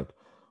per minute.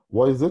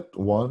 Why is it?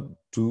 1,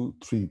 2,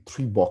 3,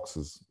 3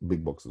 boxes,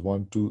 big boxes.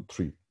 1, 2,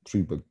 3,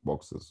 3 big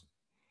boxes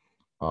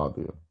are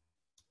there.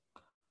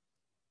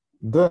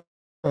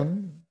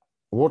 Then,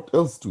 what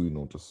else do we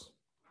notice?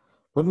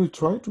 When we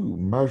try to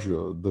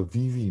measure the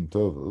VV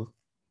interval,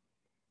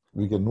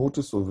 we can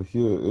notice over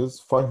here is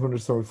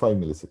 575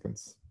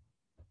 milliseconds.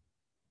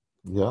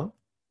 Yeah?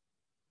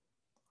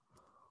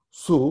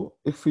 So,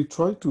 if we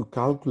try to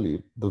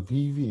calculate the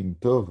VV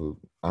interval,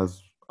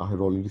 as I had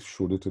already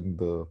showed it in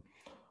the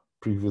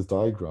previous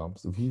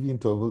diagrams, VV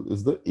interval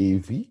is the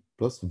AV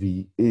plus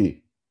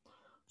VA,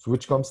 so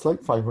which comes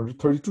like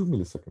 532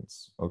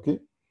 milliseconds,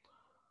 okay?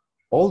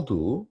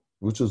 Although,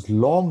 which is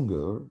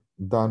longer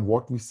than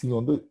what we see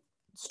on the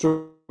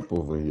strip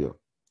over here.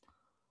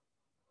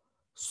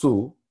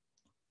 So,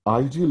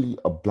 ideally,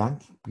 a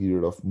blanking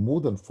period of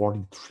more than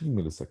 43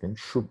 milliseconds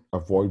should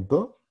avoid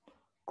the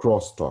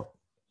crosstalk.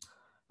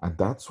 And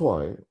that's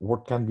why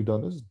what can be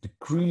done is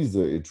decrease the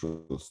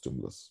atrial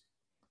stimulus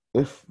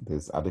if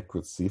there's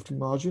adequate safety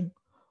margin.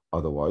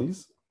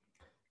 Otherwise,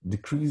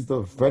 decrease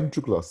the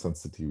ventricular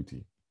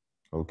sensitivity.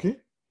 Okay?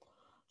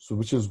 So,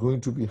 which is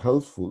going to be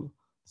helpful,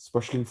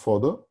 especially for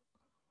the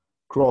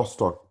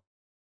crosstalk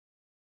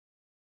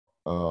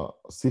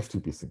safety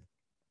pacing.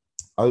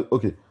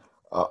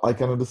 I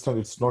can understand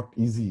it's not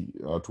easy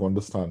to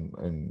understand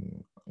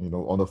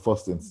on the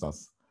first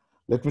instance.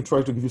 Let me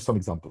try to give you some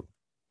example.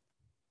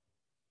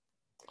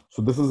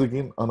 So this is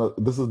again,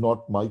 this is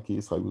not my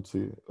case, I would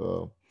say.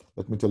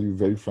 Let me tell you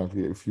very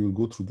frankly, if you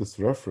go through this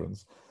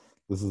reference,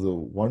 this is a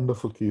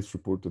wonderful case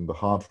report in the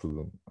heart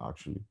rhythm,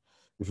 actually.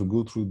 If you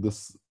go through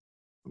this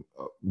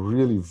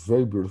really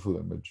very beautiful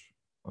image,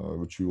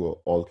 which you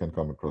all can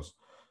come across.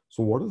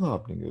 So what is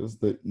happening is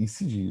the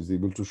ECG is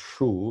able to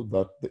show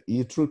that the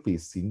atrial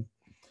pacing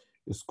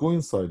is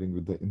coinciding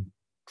with the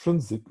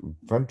intrinsic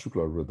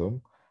ventricular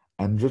rhythm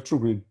and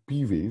retrograde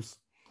P waves,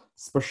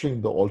 especially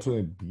in the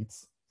alternate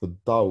beats,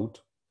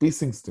 without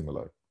pacing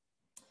stimuli.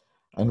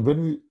 And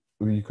when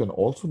we can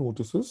also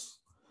notice is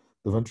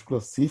the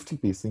ventricular safety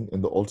pacing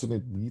in the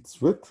alternate beats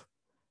with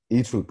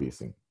atrial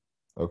pacing.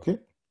 Okay?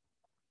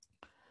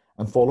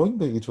 And following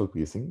the atrial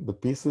pacing, the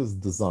pacer is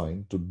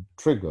designed to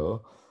trigger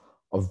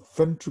a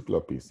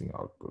ventricular pacing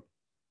output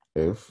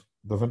if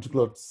the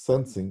ventricular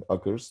sensing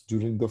occurs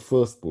during the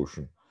first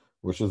portion,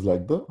 which is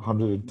like the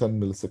 110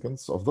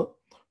 milliseconds of the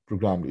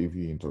programmed AV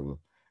interval.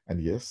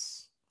 And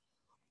yes,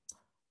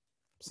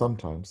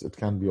 sometimes it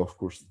can be, of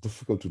course,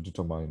 difficult to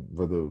determine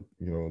whether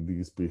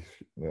these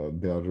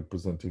they are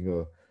representing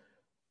a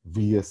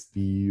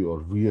VSP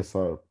or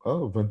VSR,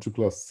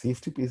 ventricular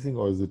safety pacing,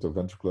 or is it a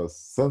ventricular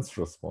sense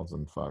response?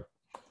 In fact,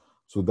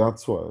 so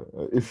that's why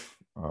if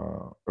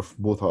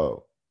both are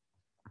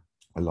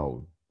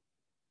allowed.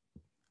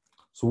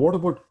 So what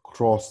about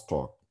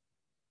crosstalk?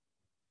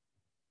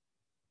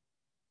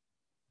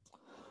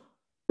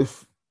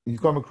 If you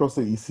come across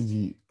the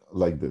ECG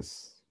like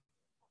this,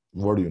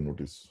 what do you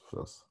notice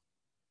first?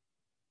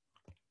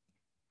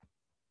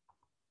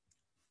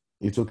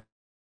 Atrial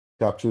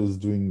capture is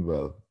doing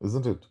well,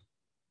 isn't it?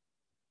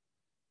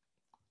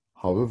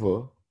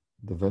 However,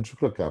 the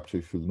ventricular capture,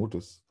 if you'll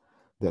notice,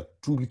 there are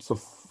 2 beats of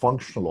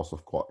functional loss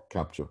of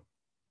capture.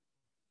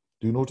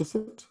 Do you notice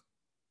it?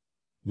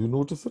 Do you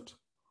notice it?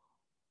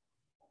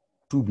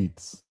 2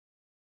 beats.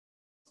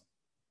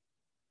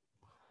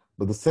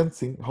 But the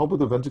sensing, how about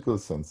the ventricular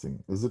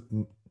sensing?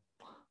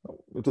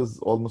 It is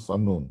almost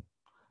unknown.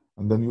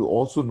 And then you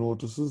also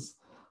notices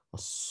a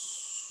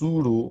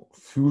pseudo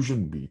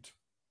fusion beat,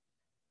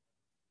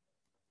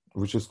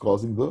 which is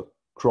causing the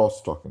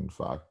crosstalk, in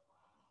fact,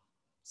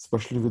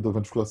 especially with the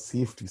ventricular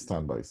safety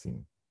standby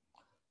scene.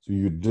 So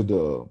you did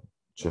a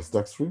chest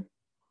x-ray,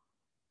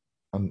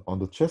 and on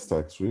the chest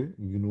x-ray,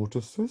 you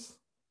notice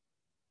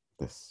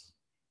this.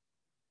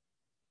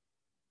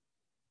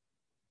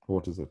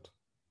 What is it?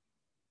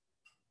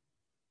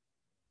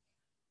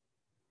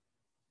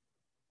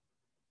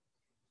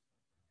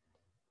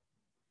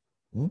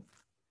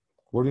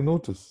 What do you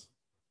notice?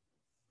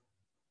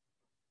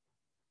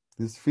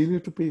 There's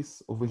failure to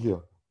pace over here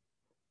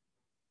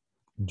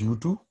due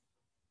to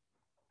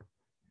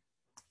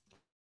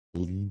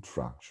lead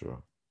fracture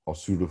or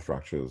pseudo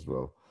fracture as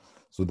well.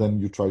 So then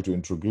you try to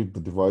interrogate the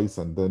device,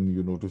 and then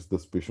you notice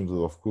this patient is,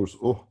 of course,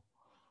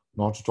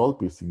 not at all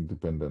pacing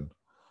dependent.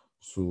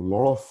 So a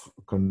lot of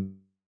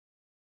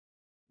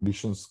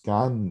conditions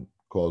can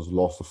cause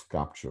loss of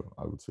capture,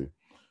 I would say,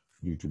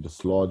 due to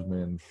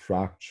dislodgement,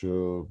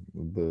 fracture,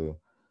 the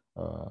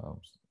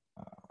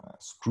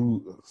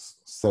screw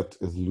set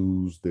is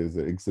loose, there's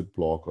an exit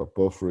block or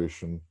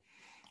perforation,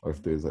 or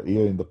if there's an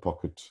air in the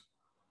pocket,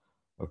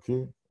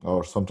 okay,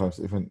 or sometimes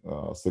even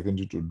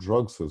secondary to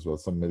drugs as well,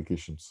 some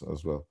medications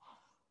as well.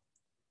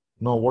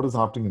 Now, what is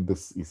happening in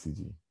this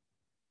ECG?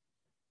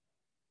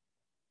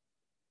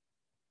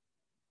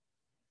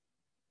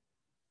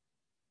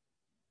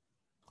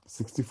 A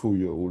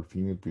 64-year-old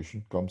female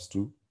patient comes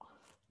to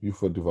you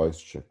for device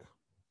check.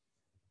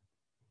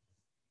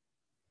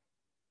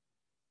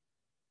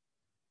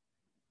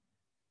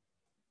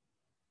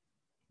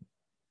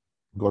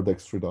 Got the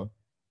X-ray done.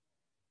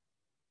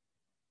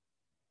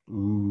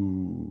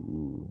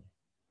 Ooh.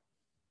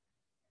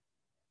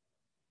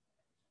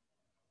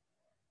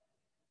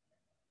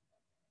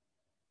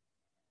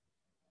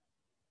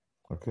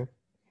 Okay.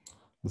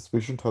 This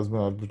patient has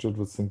been admitted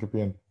with syncope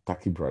and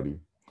tachybrady.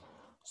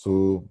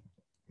 So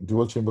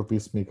dual chamber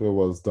pacemaker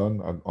was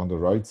done on the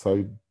right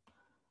side,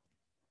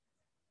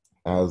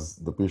 as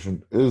the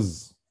patient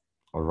is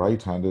a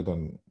right-handed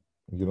and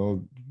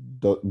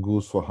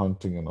goes for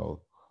hunting and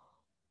all.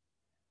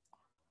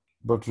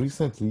 But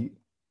recently,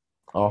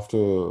 after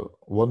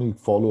 1 week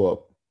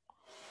follow-up,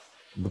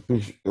 the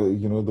patient,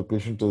 the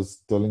patient is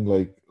telling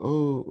like,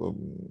 the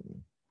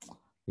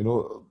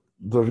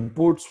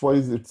reports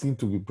wise, it seemed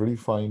to be pretty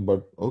fine,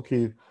 but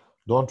okay,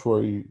 don't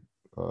worry,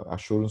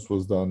 assurance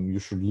was done, you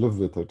should live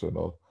with it and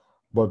all.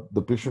 But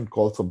the patient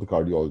calls up the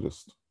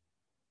cardiologist.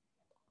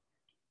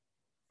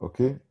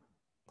 Okay.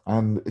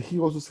 And he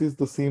also says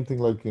the same thing,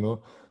 like, the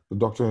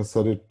doctor has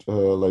said it,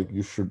 like,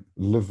 you should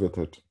live with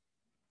it.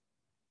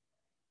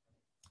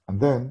 And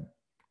then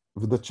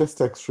with the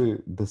chest x-ray,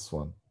 this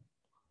one.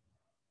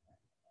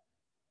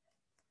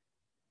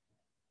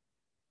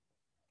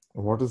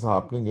 What is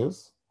happening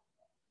is,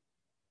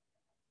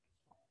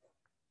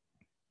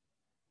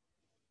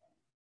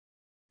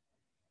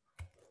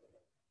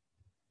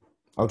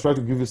 I'll try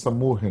to give you some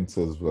more hints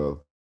as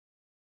well.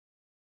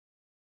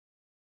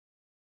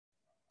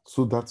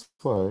 So that's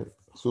why,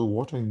 so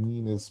what I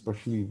mean is,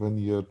 especially when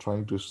you're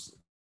trying to,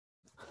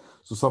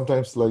 so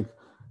sometimes like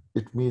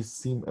it may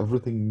seem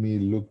everything may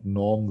look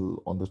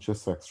normal on the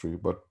chest x-ray,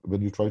 but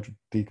when you try to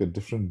take a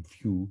different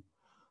view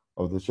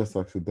of the chest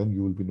x-ray, then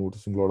you will be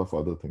noticing a lot of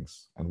other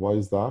things. And why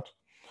is that?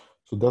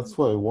 So that's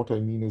why what I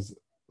mean is,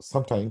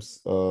 sometimes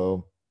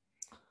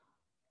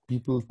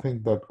people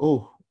think that,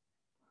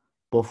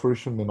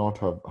 perforation may not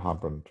have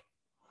happened.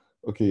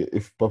 Okay,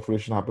 if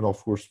perforation happened,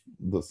 of course,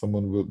 the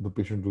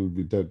patient will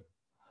be dead.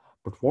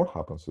 But what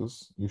happens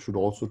is, you should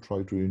also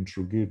try to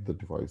interrogate the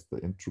device,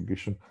 the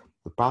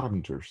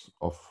parameters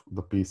of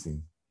the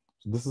pacing.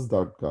 So this is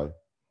that guy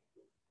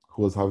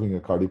who was having a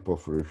cardiac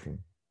perforation.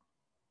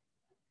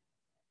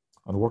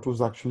 And what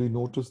was actually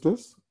noticed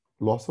is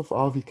loss of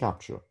RV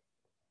capture.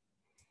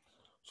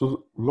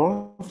 So a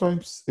lot of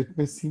times it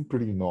may seem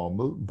pretty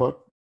normal, but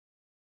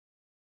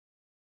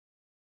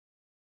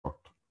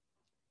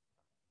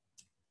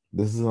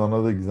This is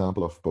another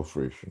example of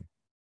perforation.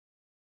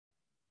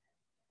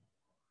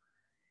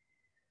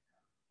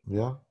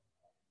 Yeah.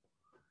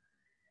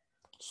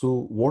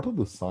 So what are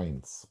the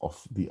signs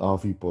of the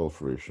RV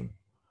perforation?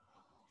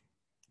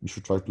 You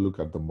should try to look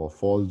at the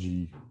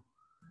morphology,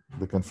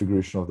 the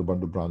configuration of the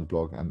bundle branch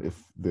block, and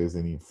if there's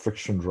any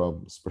friction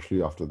rub,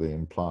 especially after the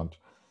implant,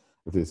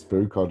 if there's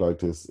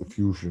pericarditis,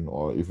 effusion,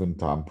 or even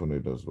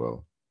tamponade as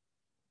well.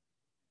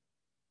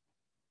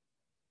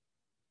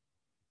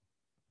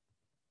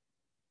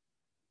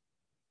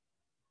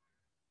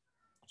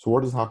 So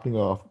what is happening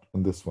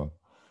in this one?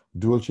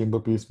 Dual chamber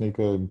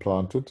pacemaker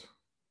implanted.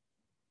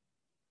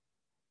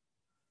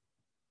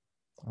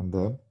 And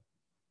then,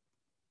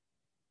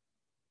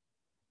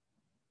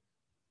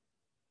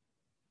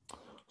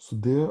 so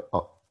there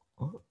are,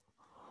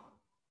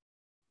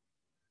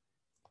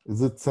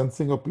 is it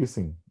sensing or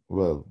pacing?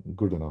 Well,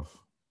 good enough.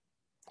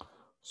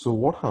 So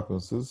what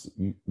happens is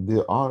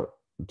there are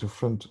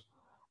different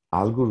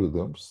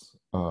algorithms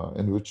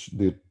in which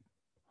they,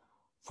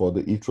 for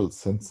the atrial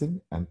sensing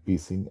and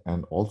pacing,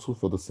 and also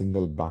for the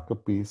single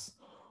backup pace,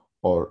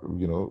 or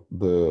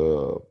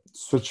the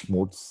switch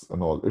modes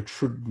and all, it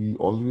should be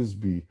always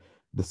be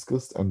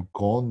discussed and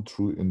gone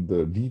through in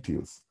the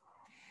details.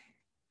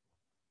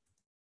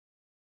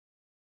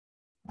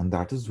 And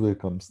that is where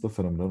comes the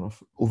phenomenon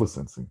of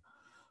oversensing.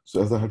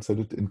 So as I had said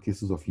it, in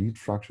cases of lead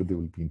fracture, there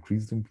will be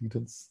increased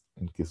impedance.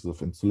 In cases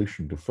of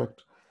insulation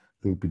defect,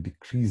 there will be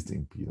decreased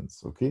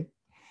impedance, okay?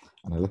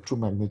 And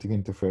electromagnetic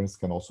interference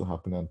can also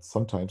happen, and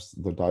sometimes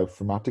the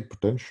diaphragmatic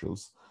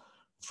potentials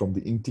from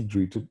the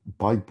integrated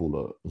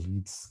bipolar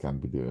leads can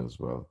be there as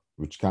well,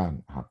 which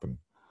can happen.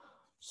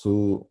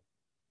 So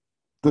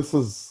this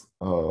is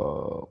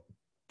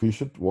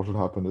patient, what will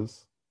happen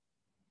is,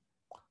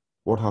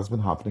 what has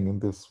been happening in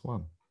this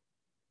one?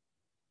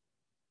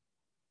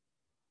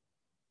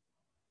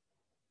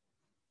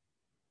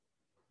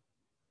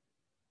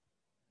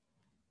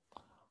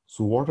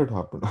 So what had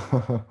happened?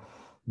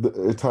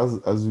 It has,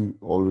 as you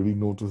already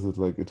noticed,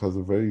 it has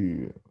a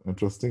very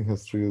interesting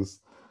history.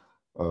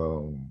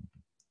 Um,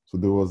 so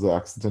there was an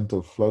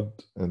accidental flood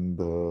in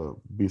the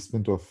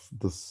basement of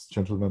this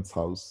gentleman's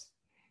house,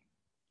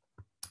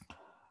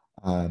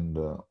 and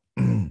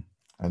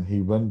and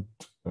he went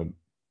to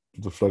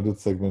the flooded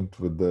segment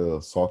with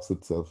the socks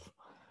itself,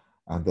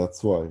 and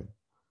that's why,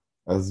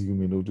 as you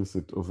may notice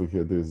it over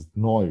here, there's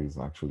noise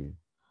actually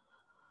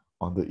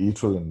on the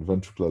atrial and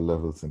ventricular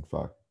levels, in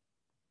fact.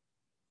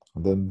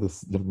 And then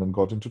this gentleman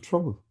got into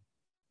trouble,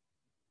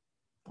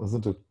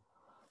 isn't it?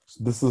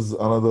 So this is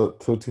another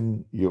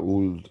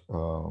 13-year-old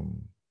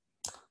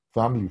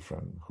family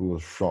friend who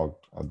was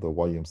shocked at the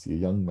YMCA,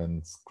 Young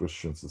Men's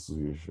Christians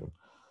Association.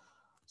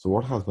 So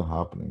what has been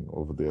happening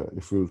over there?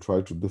 If we'll try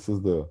to, this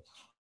is the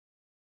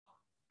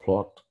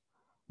plot,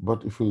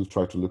 but if we'll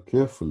try to look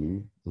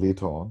carefully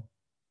later on,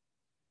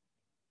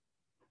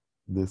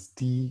 there's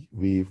T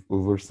wave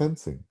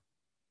oversensing.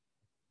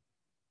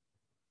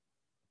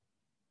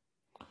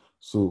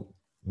 So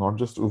not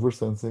just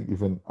oversensing,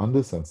 even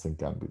undersensing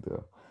can be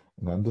there.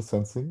 In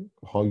undersensing,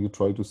 how you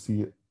try to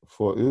see it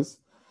for is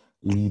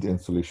lead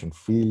insulation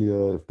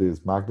failure, if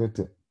there's magnet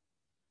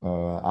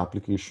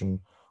application,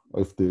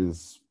 or if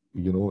there's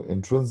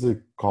intrinsic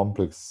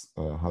complex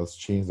has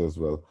changed as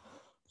well.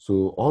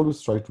 So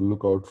always try to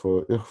look out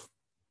for if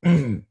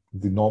the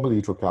normal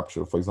atrial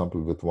capture, for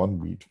example, with one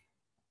beat,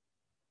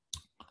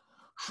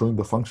 showing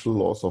the functional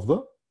loss of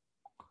the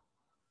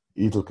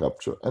atrial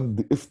capture,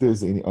 and if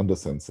there's any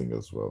undersensing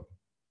as well.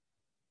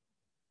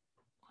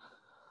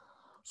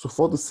 So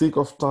for the sake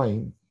of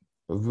time,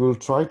 we will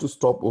try to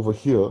stop over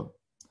here,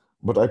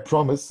 but I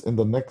promise in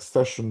the next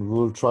session, we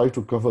will try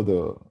to cover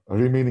the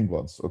remaining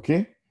ones,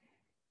 okay?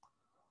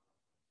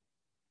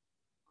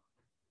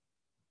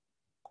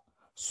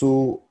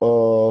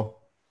 So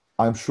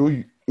I'm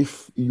sure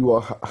if you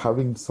are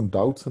having some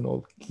doubts and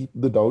all, keep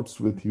the doubts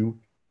with you.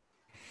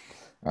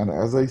 And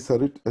as I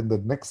said it, in the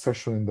next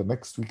session, in the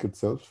next week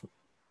itself,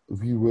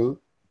 we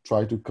will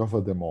try to cover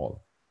them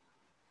all,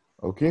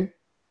 okay?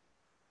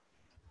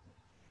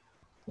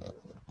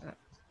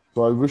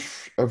 So I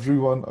wish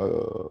everyone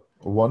a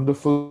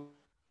wonderful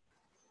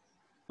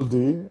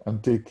day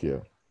and take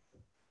care.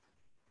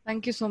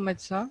 Thank you so much,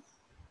 sir.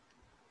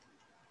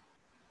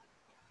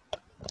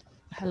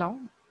 Hello.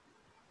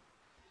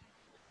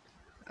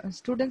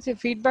 Students, a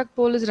feedback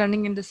poll is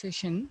running in the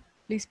session.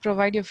 Please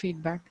provide your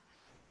feedback.